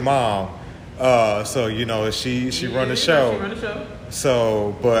live with their mom. So you know, she run the show. She run the show.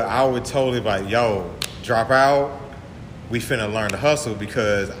 So, but I would totally be like, yo, drop out. We finna learn to hustle,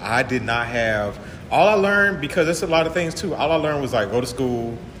 because I did not have all I learned, because there's a lot of things too. All I learned was like go to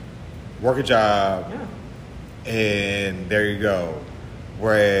school, work a job, and there you go.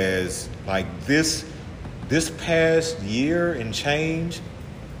 Whereas like this past year and change,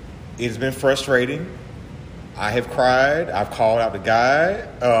 it's been frustrating. I have cried. I've called out the guy.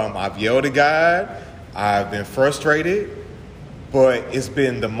 I've yelled at God. I've been frustrated. But it's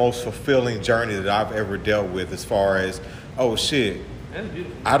been the most fulfilling journey that I've ever dealt with, as far as, oh shit,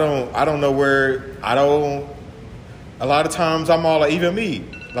 I don't know where, a lot of times I'm all like, even me,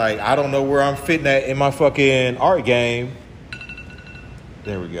 like, I don't know where I'm fitting at in my fucking art game.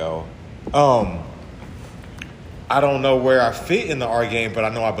 There we go. I don't know where I fit in the art game, but I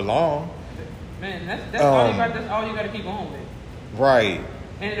know I belong. Man, that's all you got to keep on with. Right.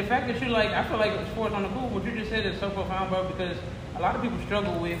 And the fact that you like, I feel like sports on the cool, what you just said is so profound, bro, because a lot of people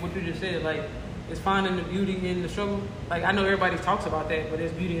struggle with what you just said, like, it's finding the beauty in the struggle. Like, I know everybody talks about that, but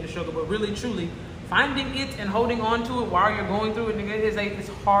there's beauty in the struggle, but really, truly, finding it and holding on to it while you're going through it, nigga, it's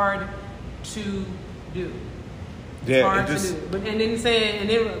hard to do. It's hard to do. But, and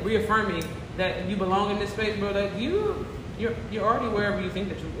then reaffirming that you belong in this space, bro, that you're already wherever you think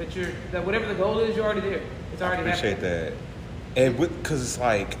that whatever the goal is, you're already there. It's already happening. I appreciate that. And because it's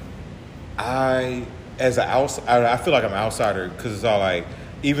like, I feel like I'm an outsider, because it's all like,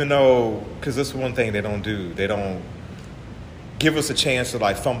 even though, because that's one thing they don't do. They don't give us a chance to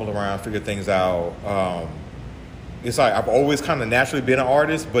like fumble around, figure things out. It's like I've always kind of naturally been an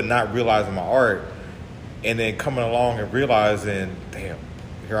artist, but not realizing my art. And then coming along and realizing, damn,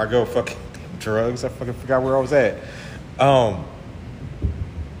 here I go, fucking drugs. I fucking forgot where I was at.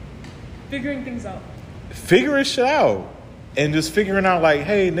 Figuring things out. Figuring shit out. And just figuring out like,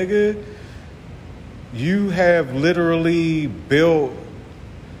 hey, nigga, you have literally built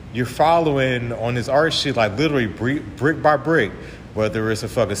your following on this art shit, like literally brick by brick. Whether it's a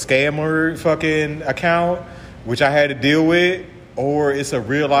fucking scammer fucking account, which I had to deal with, or it's a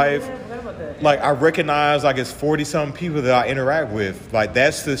real life. Like, I recognize like it's 40-something people that I interact with. Like,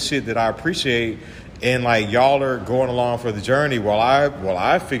 that's the shit that I appreciate. And like, y'all are going along for the journey while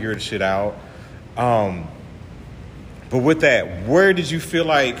I figure the shit out. But with that, where did you feel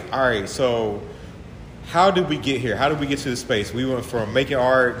like, all right, so how did we get here? How did we get to this space? We went from making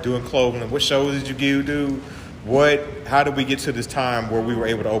art, doing clothing. What shows did you do? How did we get to this time where we were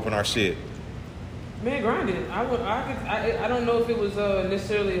able to open our shit? Man, grinding. I don't know if it was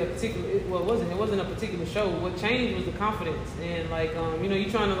necessarily a particular. It wasn't a particular show. What changed was the confidence, and like you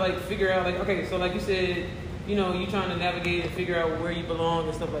trying to like figure out like, okay, so like you said, you trying to navigate and figure out where you belong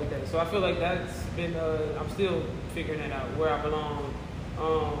and stuff like that. So I feel like that's been I'm still figuring that out, where I belong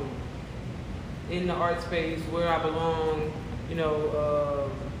in the art space, where I belong,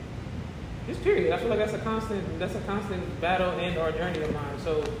 just period. I feel like that's a constant battle and our journey of mine.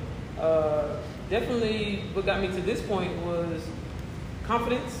 So definitely what got me to this point was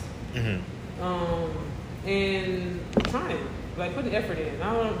confidence. And trying, like putting effort in.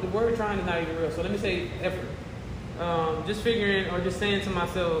 The word trying is not even real, so let me say effort. Just figuring or just saying to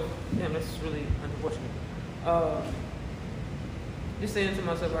myself, damn, that's really unfortunate. Just saying to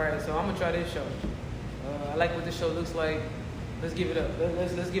myself, all right, so I'm gonna try this show. I like what this show looks like. Let's give it up.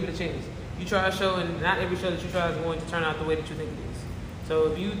 Let's give it a chance. You try a show, and not every show that you try is going to turn out the way that you think it is.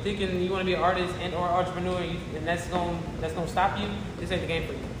 So if you thinking you want to be an artist and or entrepreneur, and that's gonna stop you, this ain't the game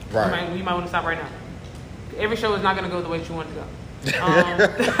for you. Right. You might want to stop right now. Every show is not gonna go the way that you want it to go.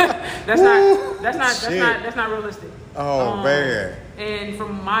 That's not realistic. Oh man. And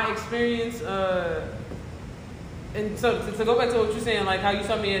from my experience, and so to go back to what you're saying, like how you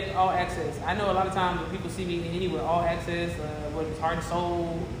saw me at All Access. I know a lot of times when people see me anywhere, All Access, whether it's Heart and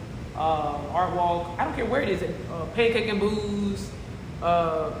Soul, Art Walk, I don't care where it is, Pancake and Booze.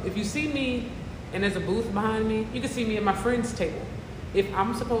 If you see me and there's a booth behind me, you can see me at my friend's table. If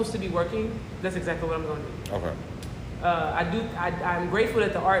I'm supposed to be working, that's exactly what I'm going to do. Okay. I'm grateful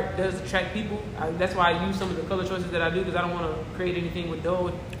that the art does attract people. That's why I use some of the color choices that I do, because I don't want to create anything with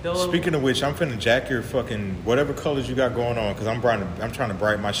dull. Speaking of which, I'm finna jack your fucking whatever colors you got going on, because I'm trying to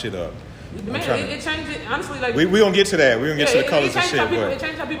brighten my shit up. Man, it changes. Honestly, like we gonna get to that. We gonna get to the colors and shit. It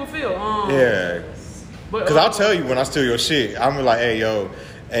changes how people feel. Yeah. Because I'll tell you when I steal your shit, I'm like, hey, yo,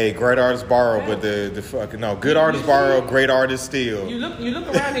 Hey, great artists borrow, but the fucking no, good artists borrow, great artists steal. You look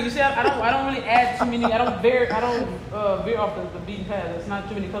around and you see I don't really add too many. I don't veer off the beaten path. It's not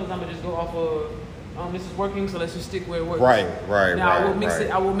too many colors. I'm gonna just go off of this is working, so let's just stick where it works. Right. Now I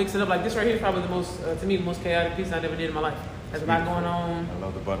will mix it up. Like this right here is probably the most to me the most chaotic piece I never did in my life. There's a lot going on. I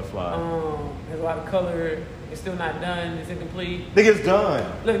love the butterfly. There's a lot of color. It's still not done. It's incomplete. Nigga, it's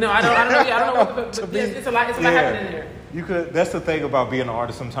done. Look, no, I don't know. But it's a lot. It's a lot happening in there. You could. That's the thing about being an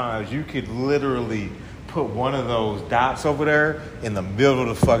artist. Sometimes you could literally put one of those dots over there in the middle of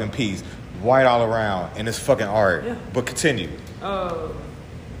the fucking piece, white all around, and it's fucking art. Yeah. But continue. But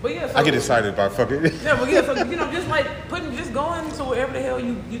yeah, so, I get excited about fucking. Yeah, but yeah, so just like just going to wherever the hell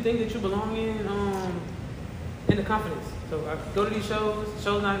you think that you belong in the confidence. So I go to these shows.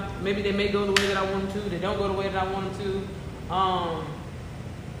 Shows not maybe they may go the way that I want them to. They don't go the way that I want them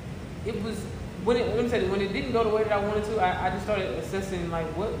to. It was when it didn't go the way that I wanted to. I just started assessing like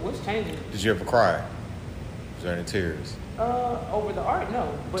what's changing. Did you ever cry? Was there any tears? Over the art,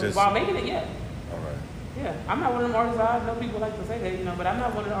 no. But Just, while making it, yeah. All right. Yeah, I'm not one of them artists. I know people like to say that, but I'm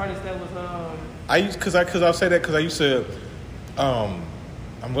not one of the artists that was. I say that because I used to.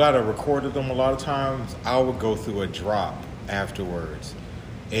 I'm glad I recorded them a lot of times. I would go through a drop afterwards,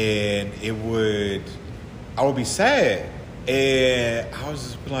 and I would be sad, and I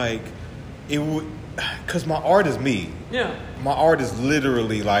was just like, because my art is me. Yeah. My art is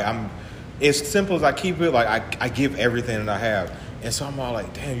literally like as simple as I keep it. Like I give everything that I have, and so I'm all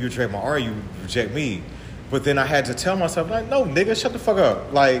like, damn, you reject my art, you reject me. But then I had to tell myself, like, no, nigga, shut the fuck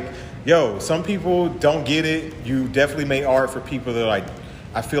up. Like, yo, some people don't get it. You definitely make art for people that like.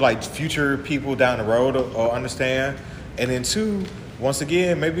 I feel like future people down the road will understand. And then two, once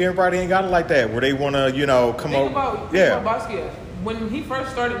again, maybe everybody ain't got it like that, where they want to, come Think up. Think about Basquiat. When he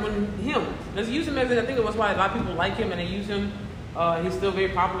first started, let's use him as I think it was why a lot of people like him and they use him. He's still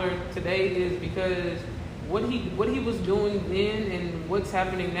very popular today is because what he was doing then and what's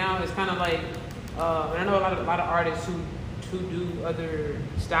happening now is kind of like, and I know a lot of artists who do other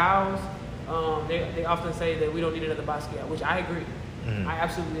styles. They often say that we don't need another Basquiat, which I agree. Mm-hmm. I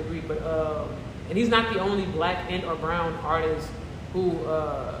absolutely agree, but and he's not the only black and or brown artist who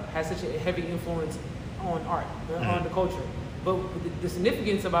has such a heavy influence on art, on the culture. But the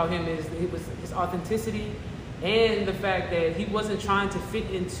significance about him is his authenticity and the fact that he wasn't trying to fit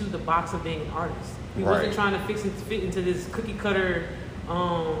into the box of being an artist. He wasn't trying to fit into this cookie cutter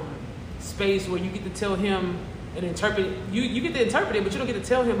space where you get to tell him and interpret. You get to interpret it, but you don't get to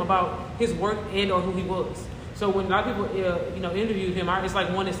tell him about his work and or who he was. So when a lot of people, interviewed him, it's like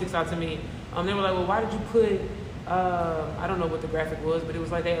one that sticks out to me. They were like, "Well, why did you put?" I don't know what the graphic was, but it was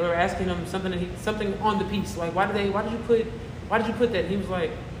like they were asking him something on the piece. Like, why did you put that? And he was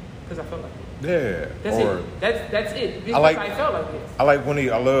like, "Because I felt like it." Yeah, That's it. Because I felt like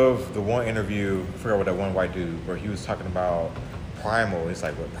it. I love the one interview. I forgot what that one white dude where he was talking about Primal. It's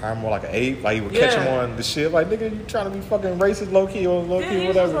like what Primal like an ape. Like he would catch him on the shit. Like nigga, you trying to be fucking racist, low key or low key,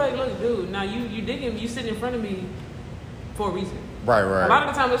 whatever. Like, look, dude. Now you digging. You sitting in front of me for a reason. Right. A lot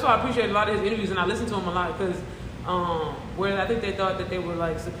of the time, that's why I appreciate a lot of his interviews and I listen to him a lot because where I think they thought that they were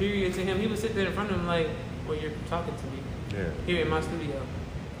like superior to him, he would sit there in front of him like, "Well, you're talking to me here in my studio."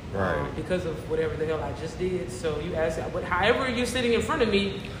 Right. Because of whatever the hell I just did. So you ask, but however you're sitting in front of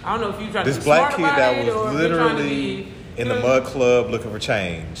me, I don't know if you try to be black smart kid about that it was or literally in the mud club looking for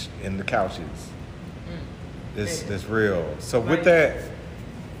change in the couches. It's real. So with that,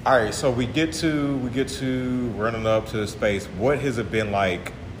 all right. So we get to running up to the space. What has it been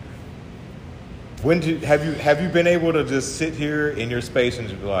like? Have you been able to just sit here in your space and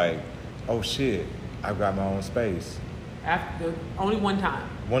just be like, oh shit, I've got my own space? After only one time.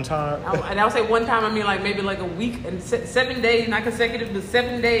 One time? And I would say one time, I mean like maybe like a week and 7 days, not consecutive, but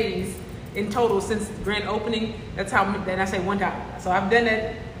 7 days in total since the grand opening. That's how, then I say one time. So I've done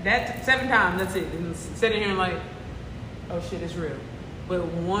that 7 times, that's it. And sitting here and like, oh shit, it's real. But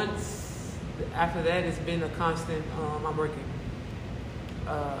once after that, it's been a constant, I'm working.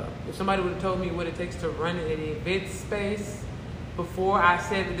 If somebody would have told me what it takes to run an event space before I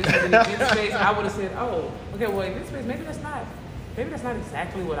said that this was an event space, I would have said, oh, okay, well, event space, maybe that's not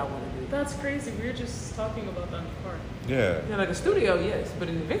exactly what I want to do. That's crazy. We were just talking about that in the car. Yeah. Like a studio, yes, but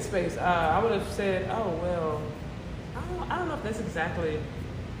an event space, I would have said, oh, well, I don't know if that's exactly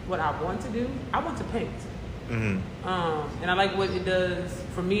what I want to do. I want to paint. Mm-hmm. And I like what it does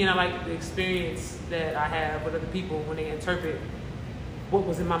for me, and I like the experience that I have with other people when they interpret what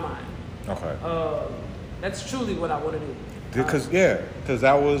was in my mind. Okay. That's truly what I want to do. Because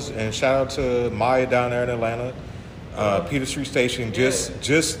that was, and shout out to Maya down there in Atlanta, Peter Street Station.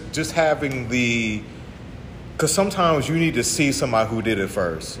 Just having the Because sometimes you need to see somebody who did it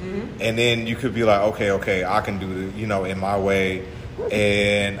 1st, and then you could be like, okay, I can do it, in my way.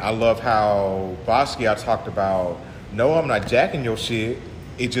 And I love how Basquiat talked about, no, I'm not jacking your shit.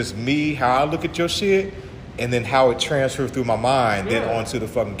 It's just me, how I look at your shit, and then how it transfers through my mind, then onto the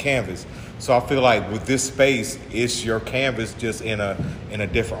fucking canvas. So I feel like with this space, it's your canvas just in a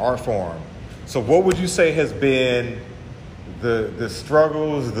different art form. So what would you say has been the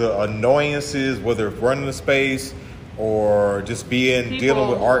struggles, the annoyances, whether it's running the space or just dealing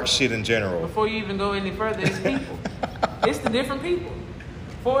with art shit in general? Before you even go any further, it's people. It's the different people.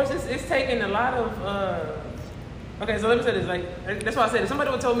 For us, it's taking a lot of. Okay, so let me say this. Like that's why I said if somebody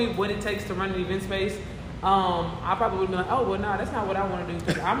would tell me what it takes to run an event space, I probably would be like, oh well, nah, that's not what I want to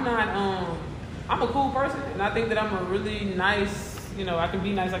do. 'Cause I'm not. I'm a cool person, and I think that I'm a really nice. I can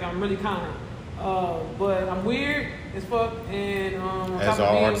be nice. Like I'm really kind. But I'm weird as fuck, and on as top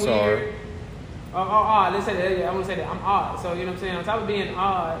of being arts weird, odd. Let's say that. Yeah, I want to say that I'm odd. So you know what I'm saying. On top of being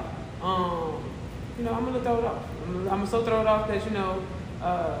odd, I'm gonna throw it off. I'm gonna so throw it off that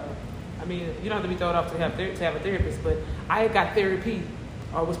I mean, you don't have to be thrown off to have a therapist, but I got therapy,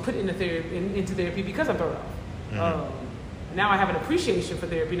 or was put into therapy because I'm thrown off. Now I have an appreciation for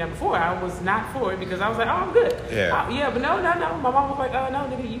therapy. Now before I was not for it because I was like, oh, I'm good. Yeah. But no. My mom was like, oh no,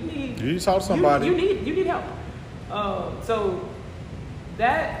 nigga, you need talk to somebody. You need help. So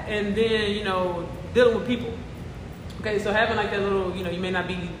that, and then dealing with people. Okay, so having like that little, you may not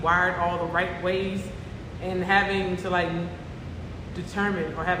be wired all the right ways, and having to like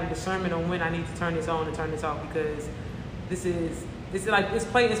determine or having discernment on when I need to turn this on and turn this off, because it's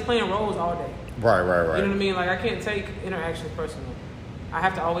playing roles all day. Right. You know what I mean? Like I can't take interactions personal. I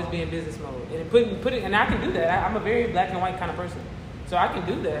have to always be in business mode, and put it, and I can do that. I'm a very black and white kind of person, so I can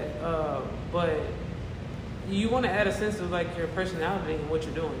do that. But you want to add a sense of like your personality and what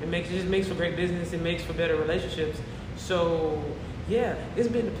you're doing. It just makes for great business. It makes for better relationships. So yeah, it's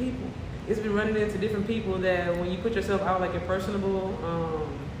been the people. It's been running into different people that when you put yourself out like you're personable,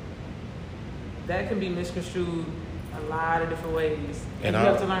 that can be misconstrued a lot of different ways. And you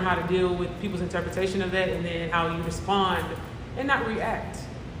have to learn how to deal with people's interpretation of that, and then how you respond and not react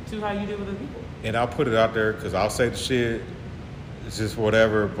to how you deal with other people. And I'll put it out there because I'll say the shit, it's just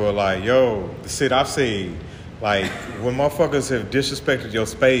whatever, but like, yo, the shit I've seen, like when motherfuckers have disrespected your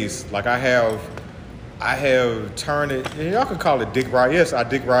space, like I have turned it, and y'all can call it dick ride. Yes, I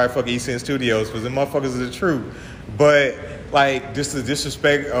dick ride fucking East End Studios because the motherfuckers are the truth. But like just the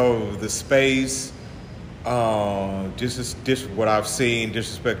disrespect of the space, just what I've seen,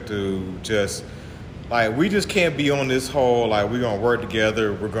 disrespect to just like we just can't be on this whole like we're gonna work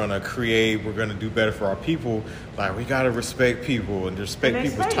together, we're gonna create, we're gonna do better for our people. Like we gotta respect people and respect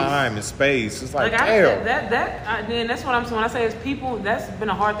people's space. Time and space. It's like damn. Then that's what I'm saying. When I say it's people, that's been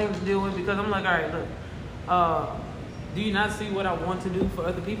a hard thing to deal with because I'm like, all right, look, do you not see what I want to do for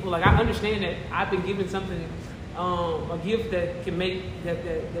other people? Like I understand that I've been given something, a gift that can make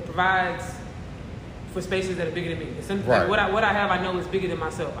that provides for spaces that are bigger than me. It's something, right. What I have, I know is bigger than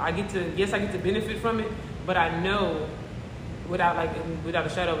myself. I get to benefit from it, but I know without a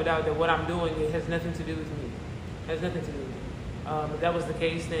shadow of a doubt that what I'm doing, it has nothing to do with me. It has nothing to do with me. If that was the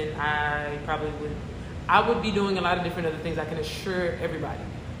case, then I would be doing a lot of different other things. I can assure everybody.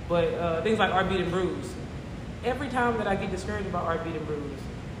 But things like Art Beat and Brews, every time that I get discouraged about Art Beat and Brews,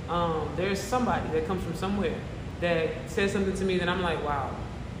 there's somebody that comes from somewhere that says something to me that I'm like, wow,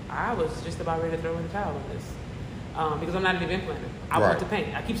 I was just about ready to throw in the towel on this. Because I'm not an event planner. I want to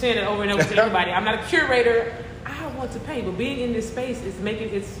paint. I keep saying it over and over to everybody. I'm not a curator. I want to paint. But being in this space it's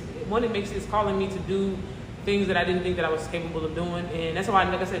calling me to do things that I didn't think that I was capable of doing. And that's why,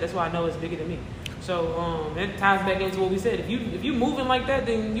 like I said, that's why I know it's bigger than me. So that ties back into what we said. If you moving like that,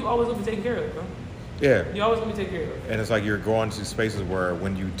 then you always will be taken care of, bro. Yeah. You always going to be taken care of. And it's like you're going to spaces where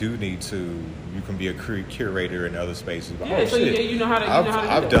when you do need to, you can be a curator in other spaces. But, yeah, so shit, you know how to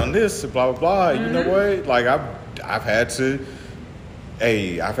I've done this, blah, blah, blah. Mm-hmm. You know what? Like, I've had to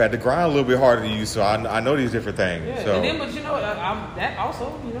grind a little bit harder than you, so I know these different things. Yeah, so. and then, but that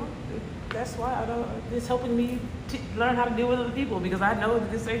also, that's why it's helping me to learn how to deal with other people, because I know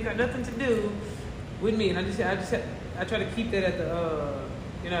that this ain't got nothing to do with me, and I try to keep that at the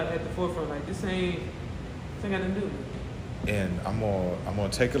at the forefront. Like this ain't got nothing to do with me. And I'm gonna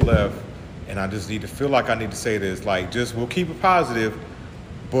take a left, and I just need to feel like I need to say this. Like, just we'll keep it positive.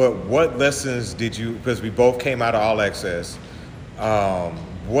 But what lessons did you? Because we both came out of All Access.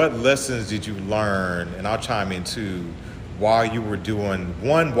 What lessons did you learn? And I'll chime in too. While you were doing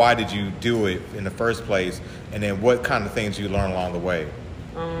one, why did you do it in the first place? And then what kind of things you learned along the way?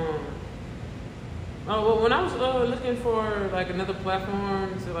 Well, when I was looking for like another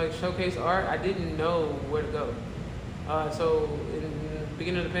platform to like showcase art, I didn't know where to go. So in the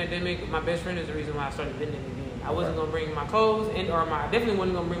beginning of the pandemic, my best friend is the reason why I started vending again. I wasn't gonna bring my clothes I definitely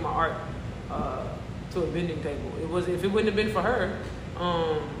wasn't gonna bring my art to a vending table. If it wouldn't have been for her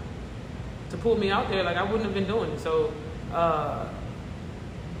to pull me out there, like I wouldn't have been doing it. So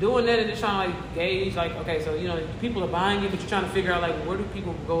doing that and just trying to like gauge, like, okay, so people are buying it, but you're trying to figure out like where do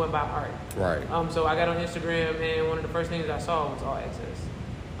people go and buy art. Right. So I got on Instagram, and one of the first things I saw was all access.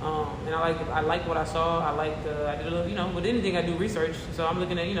 And I liked what I saw. I did a little, with anything I do research. So I'm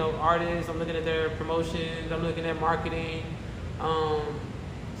looking at, artists, I'm looking at their promotions, I'm looking at marketing,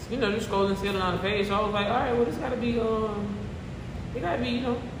 just scrolling, sitting on the page. So I was like, all right, well, this gotta be, it gotta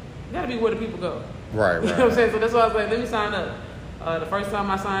be where the people go. Right. You know what I'm saying? So that's why I was like, let me sign up. The first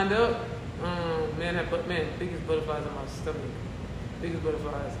time I signed up, biggest butterflies in my stomach. Biggest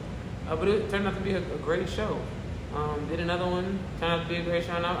butterflies. But it turned out to be a great show. Did another one, turned out to be a great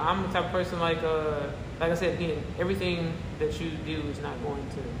show. And I'm the type of person like I said again, everything that you do is not going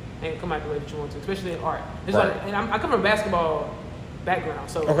to ain't come out the way that you want to, especially in art. It's right. like, and I come from a basketball background,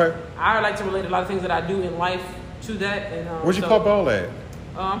 so okay. I like to relate a lot of things that I do in life to that. And where'd you play ball at?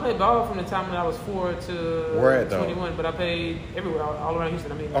 I played ball from the time when I was 4 to 21, but I played everywhere, all around Houston.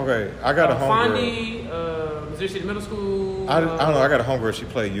 I mean, okay, I got a homegirl. Fondy, Missouri City Middle School. I don't know. I got a homegirl. She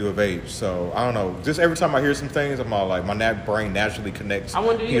played U of H, so I don't know. Just every time I hear some things, I'm all like, my brain naturally connects. I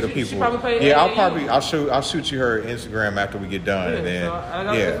wonder to if people. she probably played. Yeah, I'll shoot you her Instagram after we get done. Yeah, and then,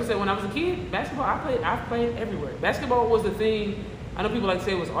 so I said, when I was a kid, basketball, I played everywhere. Basketball was the thing. I know people like to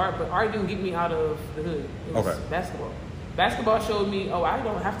say it was art, but art didn't get me out of the hood. It was basketball. Basketball showed me, I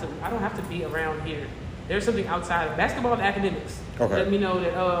don't have to be around here. There's something outside of basketball and academics. Okay. Let me know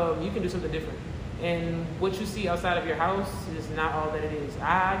that you can do something different. And what you see outside of your house is not all that it is.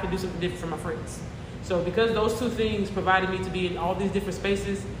 I can do something different for my friends. So because those two things provided me to be in all these different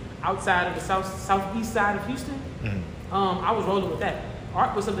spaces outside of the southeast side of Houston, I was rolling with that.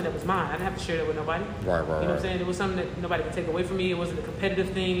 Art was something that was mine. I didn't have to share that with nobody. Right. You know what I'm saying? It was something that nobody could take away from me. It wasn't a competitive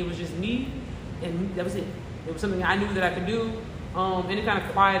thing. It was just me, and that was it. It was something I knew that I could do, and it kind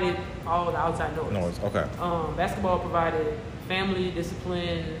of quieted all the outside noise. Okay. Basketball provided family,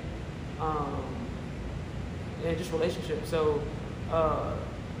 discipline, and just relationships. So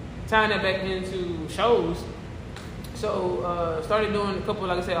tying that back into shows, so started doing a couple,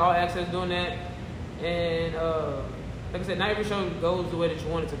 like I said, all access, doing that, and like I said, not every show goes the way that you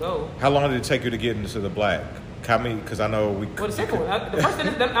want it to go. How long did it take you to get into the black? Because I know we. Well, the second one, the first thing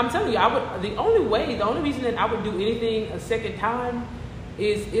is, I'm telling you, the only reason that I would do anything a second time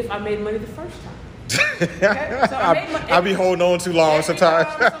is if I made money the first time. Okay? So I be holding on too long sometimes.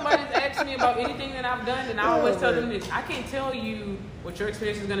 Somebody's asked me about anything that I've done, and I always tell them this: I can't tell you what your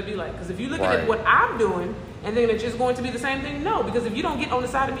experience is going to be like. Because if you're looking at what I'm doing and then it's just going to be the same thing, no. Because if you don't get on the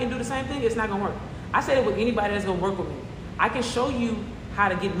side of me and do the same thing, it's not going to work. I said it with anybody that's going to work with me. I can show you how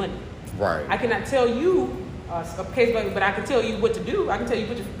to get money. Right. I cannot tell you a case, but I can tell you what to do. I can tell you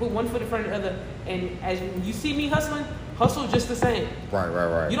put one foot in front of the other, and as you see me hustling, hustle just the same.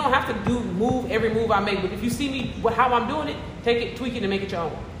 Right. You don't have to move every move I make, but if you see me how I'm doing it, take it, tweak it, and make it your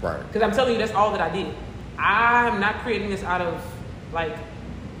own. Right. Because I'm telling you, that's all that I did. I'm not creating this out of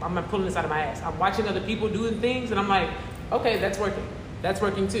I'm not pulling this out of my ass. I'm watching other people doing things, and I'm like, okay, that's working. That's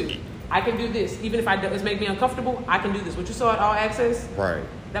working too. I can do this, even if it's make me uncomfortable. I can do this. What you saw at All Access, right?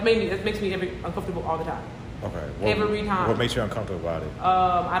 That makes me uncomfortable all the time. Okay. Every time. What makes you uncomfortable about it?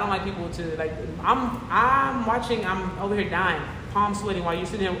 I don't like people to like. I'm watching. I'm over here dying, palms sweating while you're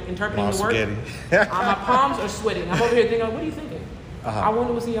sitting there interpreting the work. My palms are sweating. I'm over here thinking, what are you thinking? I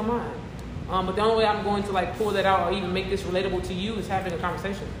wonder what's in your mind. But the only way I'm going to pull that out or even make this relatable to you is having a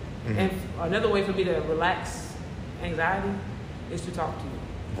conversation. Mm-hmm. And another way for me to relax anxiety is to talk to you.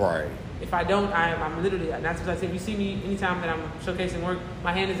 Right. If I don't, I'm literally, that's what I say. If you see me anytime that I'm showcasing work,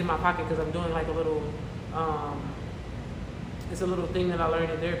 my hand is in my pocket because I'm doing a little, it's a little thing that I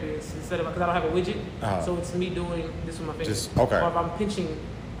learned in therapy. It's instead of, because I don't have a widget, so it's me doing this with my fingers. Or if I'm pinching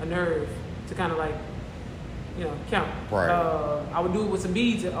a nerve to kind of count. Right. I would do it with some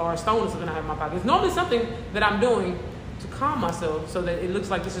beads or a stone or something I have in my pocket. It's normally something that I'm doing to calm myself so that it looks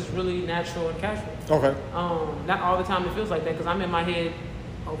like this is really natural and casual. Okay. Not all the time it feels like that because I'm in my head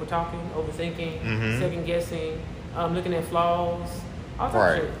over talking, overthinking, second guessing, looking at flaws, all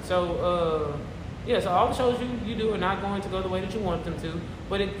types of shit. So so all the shows you do are not going to go the way that you want them to,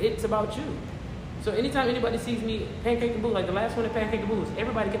 but it's about you. So anytime anybody sees me Pancake and Boo, like the last one at Pancake and Boo's,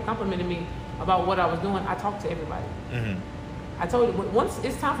 everybody kept complimenting me about what I was doing. I talked to everybody. I told you, once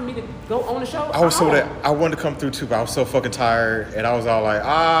it's time for me to go on the show, I was so that I wanted to come through too, but I was so fucking tired, and I was all like,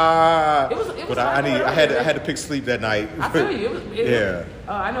 ah. It was but I had to pick sleep that night. I feel you. Yeah.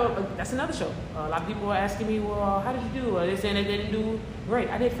 I know that's another show. A lot of people are asking me, well, how did you do? They're saying they didn't do great.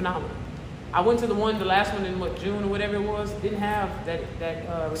 I did phenomenal. I went to the last one in June or whatever it was, didn't have that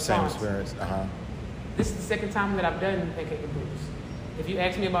response. Same experience. This is the second time that I've done Pancake and Blues. If you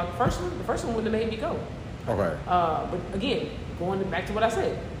ask me about the first one wouldn't have made me go. Okay. But again, going back to what I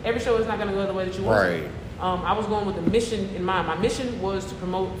said, every show is not going to go the way that you want. Right. I was going with the mission in mind. My mission was to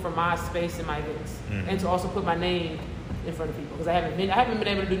promote for my space and my events, and to also put my name in front of people because I haven't been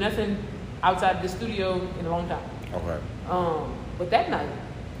able to do nothing outside of the studio in a long time. Okay. But that night,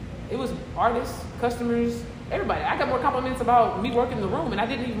 it was artists, customers, everybody. I got more compliments about me working the room, and I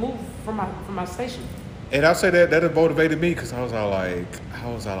didn't even move from my station. And I'll say that motivated me because I was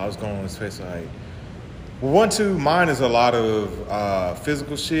going on this face like. Well, 1, 2, mine is a lot of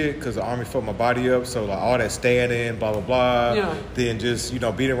physical shit because the Army fucked my body up. So like all that standing, blah blah blah. Yeah. Then just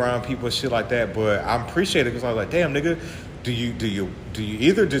being around people and shit like that. But I appreciate it because I was like, damn nigga, do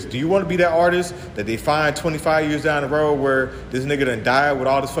you want to be that artist that they find 25 years down the road where this nigga done died with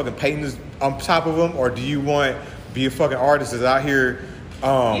all this fucking paintings on top of him, or do you want to be a fucking artist that's out here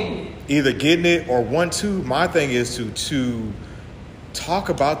either getting it or 1, 2? My thing is to talk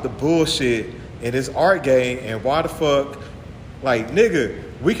about the bullshit in this art game and why the fuck, like, nigga,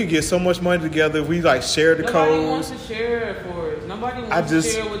 we could get so much money together. We like share the Nobody codes. Wants to share it for us. Nobody wants to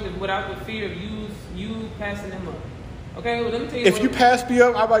share without the fear of you passing them up. Okay, well let me tell you. If you pass me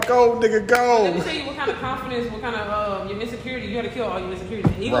up, I'm like, go, nigga, go. Let me tell you what kind of confidence, what kind of your insecurity. You got to kill all your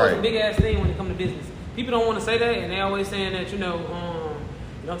insecurities. And ego Right. is a big ass thing when it comes to business. People don't want to say that, and they always saying that you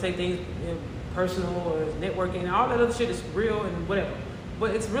don't take things personal or networking and all that other shit is real and whatever.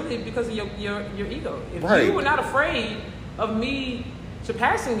 But it's really because of your ego. If you were not afraid of me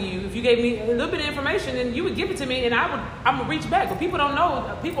surpassing you, if you gave me a little bit of information, then you would give it to me, and I would reach back. But people don't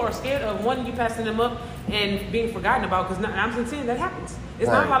know. People are scared of you passing them up and being forgotten about. Because I'm sincere, that happens. It's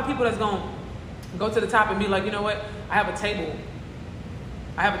not a lot of people that's going to go to the top and be like, you know what? I have a table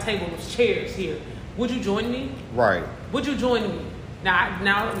of chairs here. Would you join me? Right. Would you join me? Now,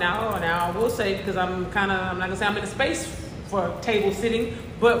 I will say, because I'm not gonna say I'm in a space for table sitting,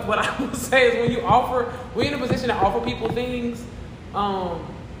 but what I will say is we're in a position to offer people things,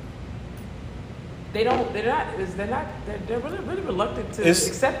 they're really reluctant to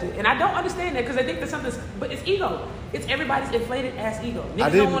accept it. And I don't understand that because they think that but it's ego. It's everybody's inflated ass ego.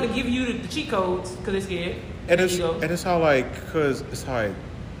 Niggas don't want to give you the cheat codes because they're scared. And it's how because it's like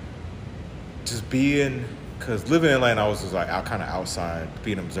just being, because living in Atlanta, I was just like out kind of outside,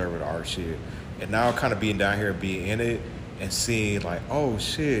 being an observer of art shit. And now kind of being down here and being in it and seeing like, oh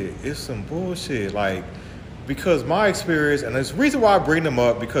shit, it's some bullshit. Like, because my experience, and there's the reason why I bring them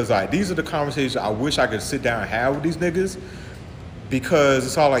up, because like these are the conversations I wish I could sit down and have with these niggas, because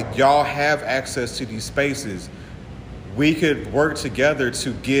it's all like y'all have access to these spaces. We could work together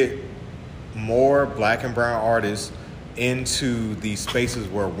to get more black and brown artists into these spaces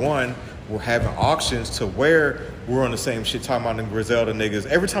where we're having auctions to where we're on the same shit talking about them Griselda niggas.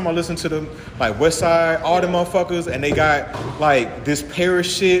 Every time I listen to them, like West Side, all them motherfuckers, and they got like this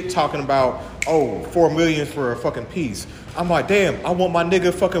Paris shit talking about, oh, $4 million for a fucking piece. I'm like, damn, I want my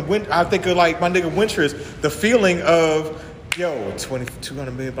nigga fucking Wynter. I think of like my nigga Wynter is the feeling of, yo,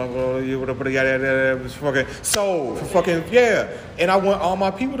 200 million, blah, blah, blah, whatever, yada, fucking sold for fucking, yeah. And I want all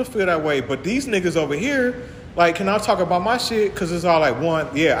my people to feel that way. But these niggas over here, like, can I talk about my shit? Because it's all like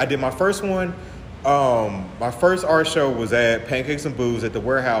I did my first one. My first art show was at Pancakes and Booze at the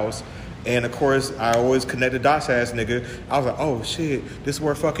Warehouse. And of course, I always connected dots ass nigga. I was like, oh shit, this is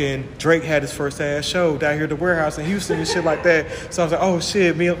where fucking Drake had his first ass show down here at the Warehouse in Houston and shit like that. So I was like, oh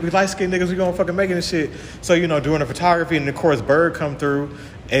shit, we light skinned niggas, we gonna fucking make it and shit. So, doing the photography, and of course, Bird come through.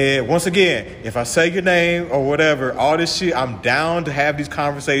 And once again, if I say your name or whatever, all this shit, I'm down to have these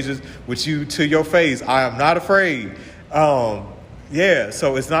conversations with you to your face. I am not afraid. Yeah,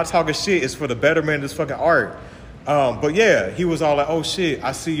 so it's not talking shit. It's for the betterment of this fucking art. But yeah, he was all like, oh shit,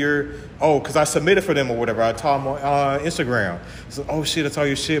 I see because I submitted for them or whatever. I told him on Instagram. So, oh shit, I saw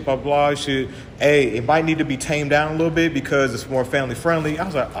your shit, blah, blah, shit. Hey, it might need to be tamed down a little bit because it's more family friendly. I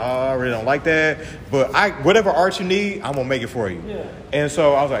was like, oh, I really don't like that. But whatever art you need, I'm gonna make it for you. Yeah. And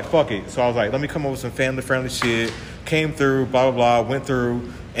so I was like, fuck it. So I was like, let me come up with some family friendly shit. Came through, blah, blah, blah, went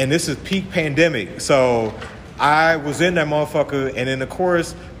through. And this is peak pandemic. So I was in that motherfucker, and then of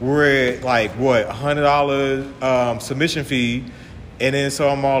course we're at like $100 submission fee, and then so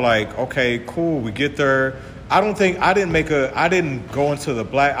I'm all like, okay, cool, we get there. I didn't go into the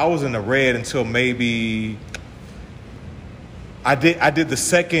black. I was in the red until maybe I did the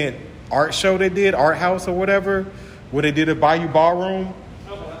second art show they did, Art House or whatever, where they did a Bayou Ballroom.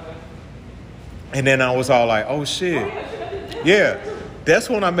 Okay. And then I was all like, oh shit. Yeah. That's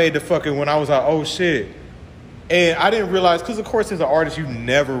when I made when I was like, oh shit. And I didn't realize, because of course as an artist, you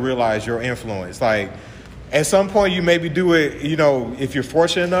never realize your influence. Like, at some point you maybe do it, if you're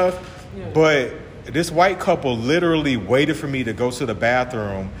fortunate enough. Yeah. But this white couple literally waited for me to go to the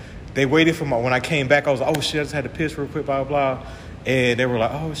bathroom. They waited for when I came back. I was like, oh shit, I just had to piss real quick, blah, blah, blah. And they were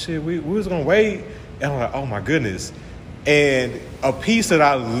like, oh shit, we was going to wait. And I'm like, oh my goodness. And a piece that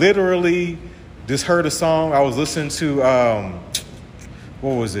I literally just heard a song. I was listening to,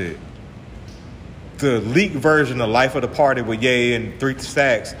 what was it? The leaked version of Life of the Party with Ye and 3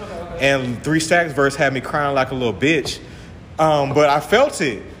 Stacks. Okay. And 3 Stacks verse had me crying like a little bitch. But I felt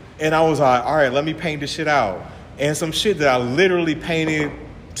it. And I was like, all right, let me paint this shit out. And some shit that I literally painted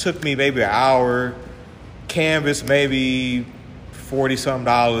took me maybe an hour. Canvas, maybe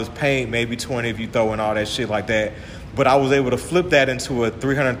 $40-something. Paint, maybe $20 if you throw in all that shit like that. But I was able to flip that into a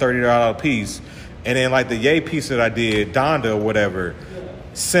 $330 piece. And then like the Ye piece that I did, Donda or whatever,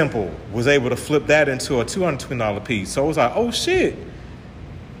 simple, was able to flip that into a $220 piece. So it was like, oh shit.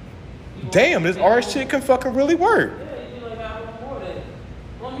 Damn, this art shit can fucking really work.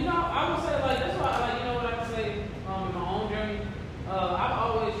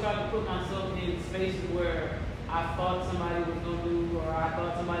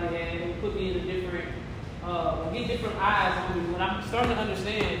 Different eyes on me. What I'm starting to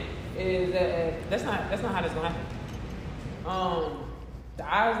understand is that that's not how that's gonna happen. The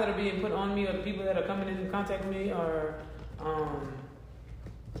eyes that are being put on me, or the people that are coming in contact with me, are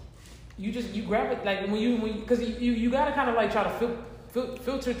you grab it like when because you gotta kind of like try to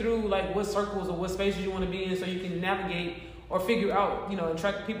filter through like what circles or what spaces you want to be in, so you can navigate or figure out,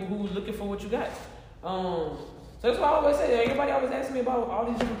 attract people who's looking for what you got. So that's why I always say, everybody always asks me about all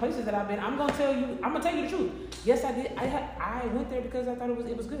these different places that I've been. I'm gonna tell you the truth. Yes, I did. I went there because I thought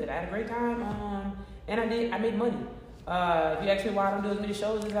it was good. I had a great time, and I made money. If you ask me why I don't do as many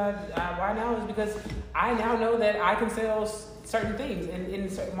shows as why now, is because I now know that I can sell certain things. And in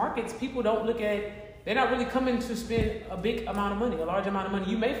certain markets, people don't look at, they're not really coming to spend a big amount of money, a large amount of money.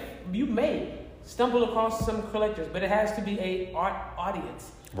 You may stumble across some collectors, but it has to be a art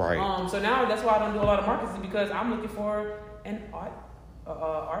audience. Right. So now that's why I don't do a lot of markets, because I'm looking for an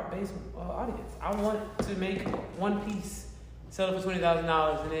art-based audience. I want to make one piece, sell it for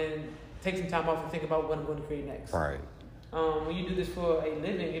 $20,000, and then take some time off and think about what I'm going to create next. Right. When you do this for a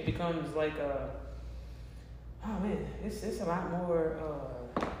living, it becomes like it's a lot more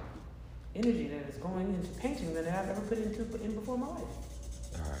energy that is going into painting than I've ever put in before in my life.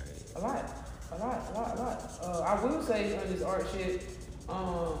 All right. A lot. I will say on this art shit,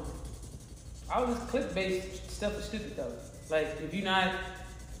 all this clip-based stuff is stupid though. Like, if you don't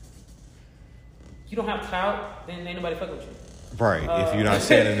have clout, then ain't nobody fucking with you. Right. If you're not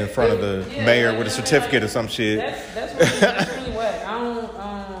standing in front of the mayor with a certificate or some shit. That's really whack. I don't.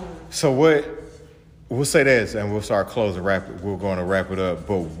 So we'll say this, and we'll start closing. We're going to wrap it up.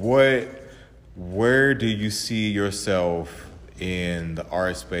 But where do you see yourself in the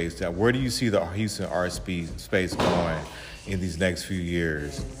art space? Where do you see the Houston art space going in these next few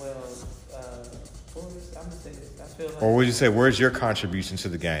years? Or would you say, where's your contribution to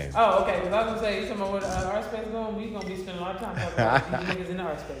the game? Oh, okay. Because I was going to say, you talking about where the art space is going? We're going to be spending a lot of time talking about these niggas in the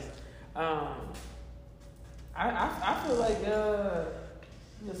art space. I feel like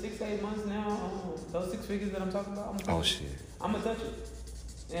 6 to 8 months now, those 6 figures that I'm talking about, I'm going to touch it.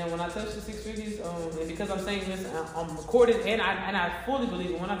 And when I touch the 6 figures, and because I'm saying this, I'm recording, and I fully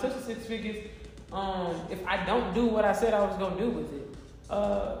believe it. When I touch the 6 figures, if I don't do what I said I was going to do with it,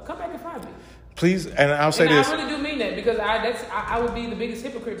 come back and find me. Please, and I'll say this. I really do mean that, because I would be the biggest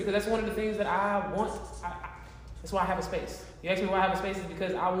hypocrite, because that's one of the things that I want. That's why I have a space. You ask me why I have a space, is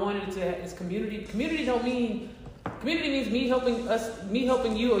because I wanted it to have this community. Community means me helping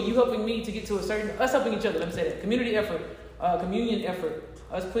you, or you helping me to get to us helping each other. Let me say that. Community effort, communion effort,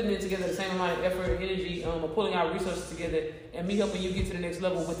 us putting it together the same amount of effort and energy, pulling our resources together, and me helping you get to the next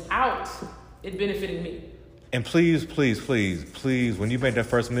level without it benefiting me. And please, when you make that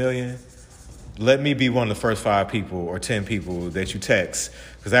first $1 million, let me be one of the first 5 people or 10 people that you text.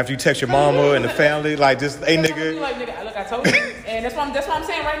 Because after you text your mama and the family, like, just, hey, nigga. Like, nigga, look, I told you. And that's what I'm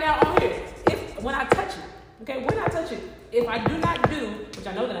saying right now on here. When I touch it, if I do not do, which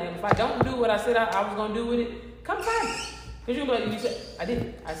I know that I am, if I don't do what I said I was going to do with it, come find me. Because you'll be like, you said, I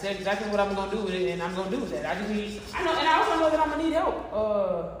did. I said exactly what I'm going to do with it, and I'm going to do with that. I also know that I'm going to need help.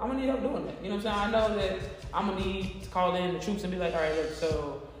 I'm going to need help doing that. You know what I'm saying? I know that I'm going to need to call in the troops and be like, all right, look,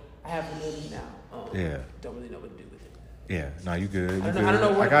 so I have $1 million now. Don't really know what to do with it. Yeah, no, you good. You I good. don't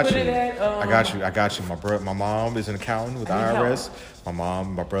know where I got to put you. it at. I got you. My mom is an accountant with the I need IRS.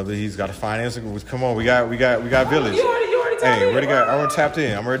 My brother, he's got a finance. Come on, we got village. You already tapped Hey, in. where the guy? I'm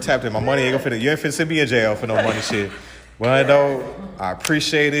already tapped in. My money ain't gonna fit. You ain't finna send me in jail for no money shit. Well, though, I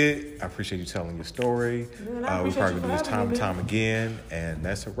appreciate it. I appreciate you telling your story. Man, We I appreciate probably you gonna do this for time having and me, time again, and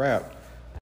that's a wrap.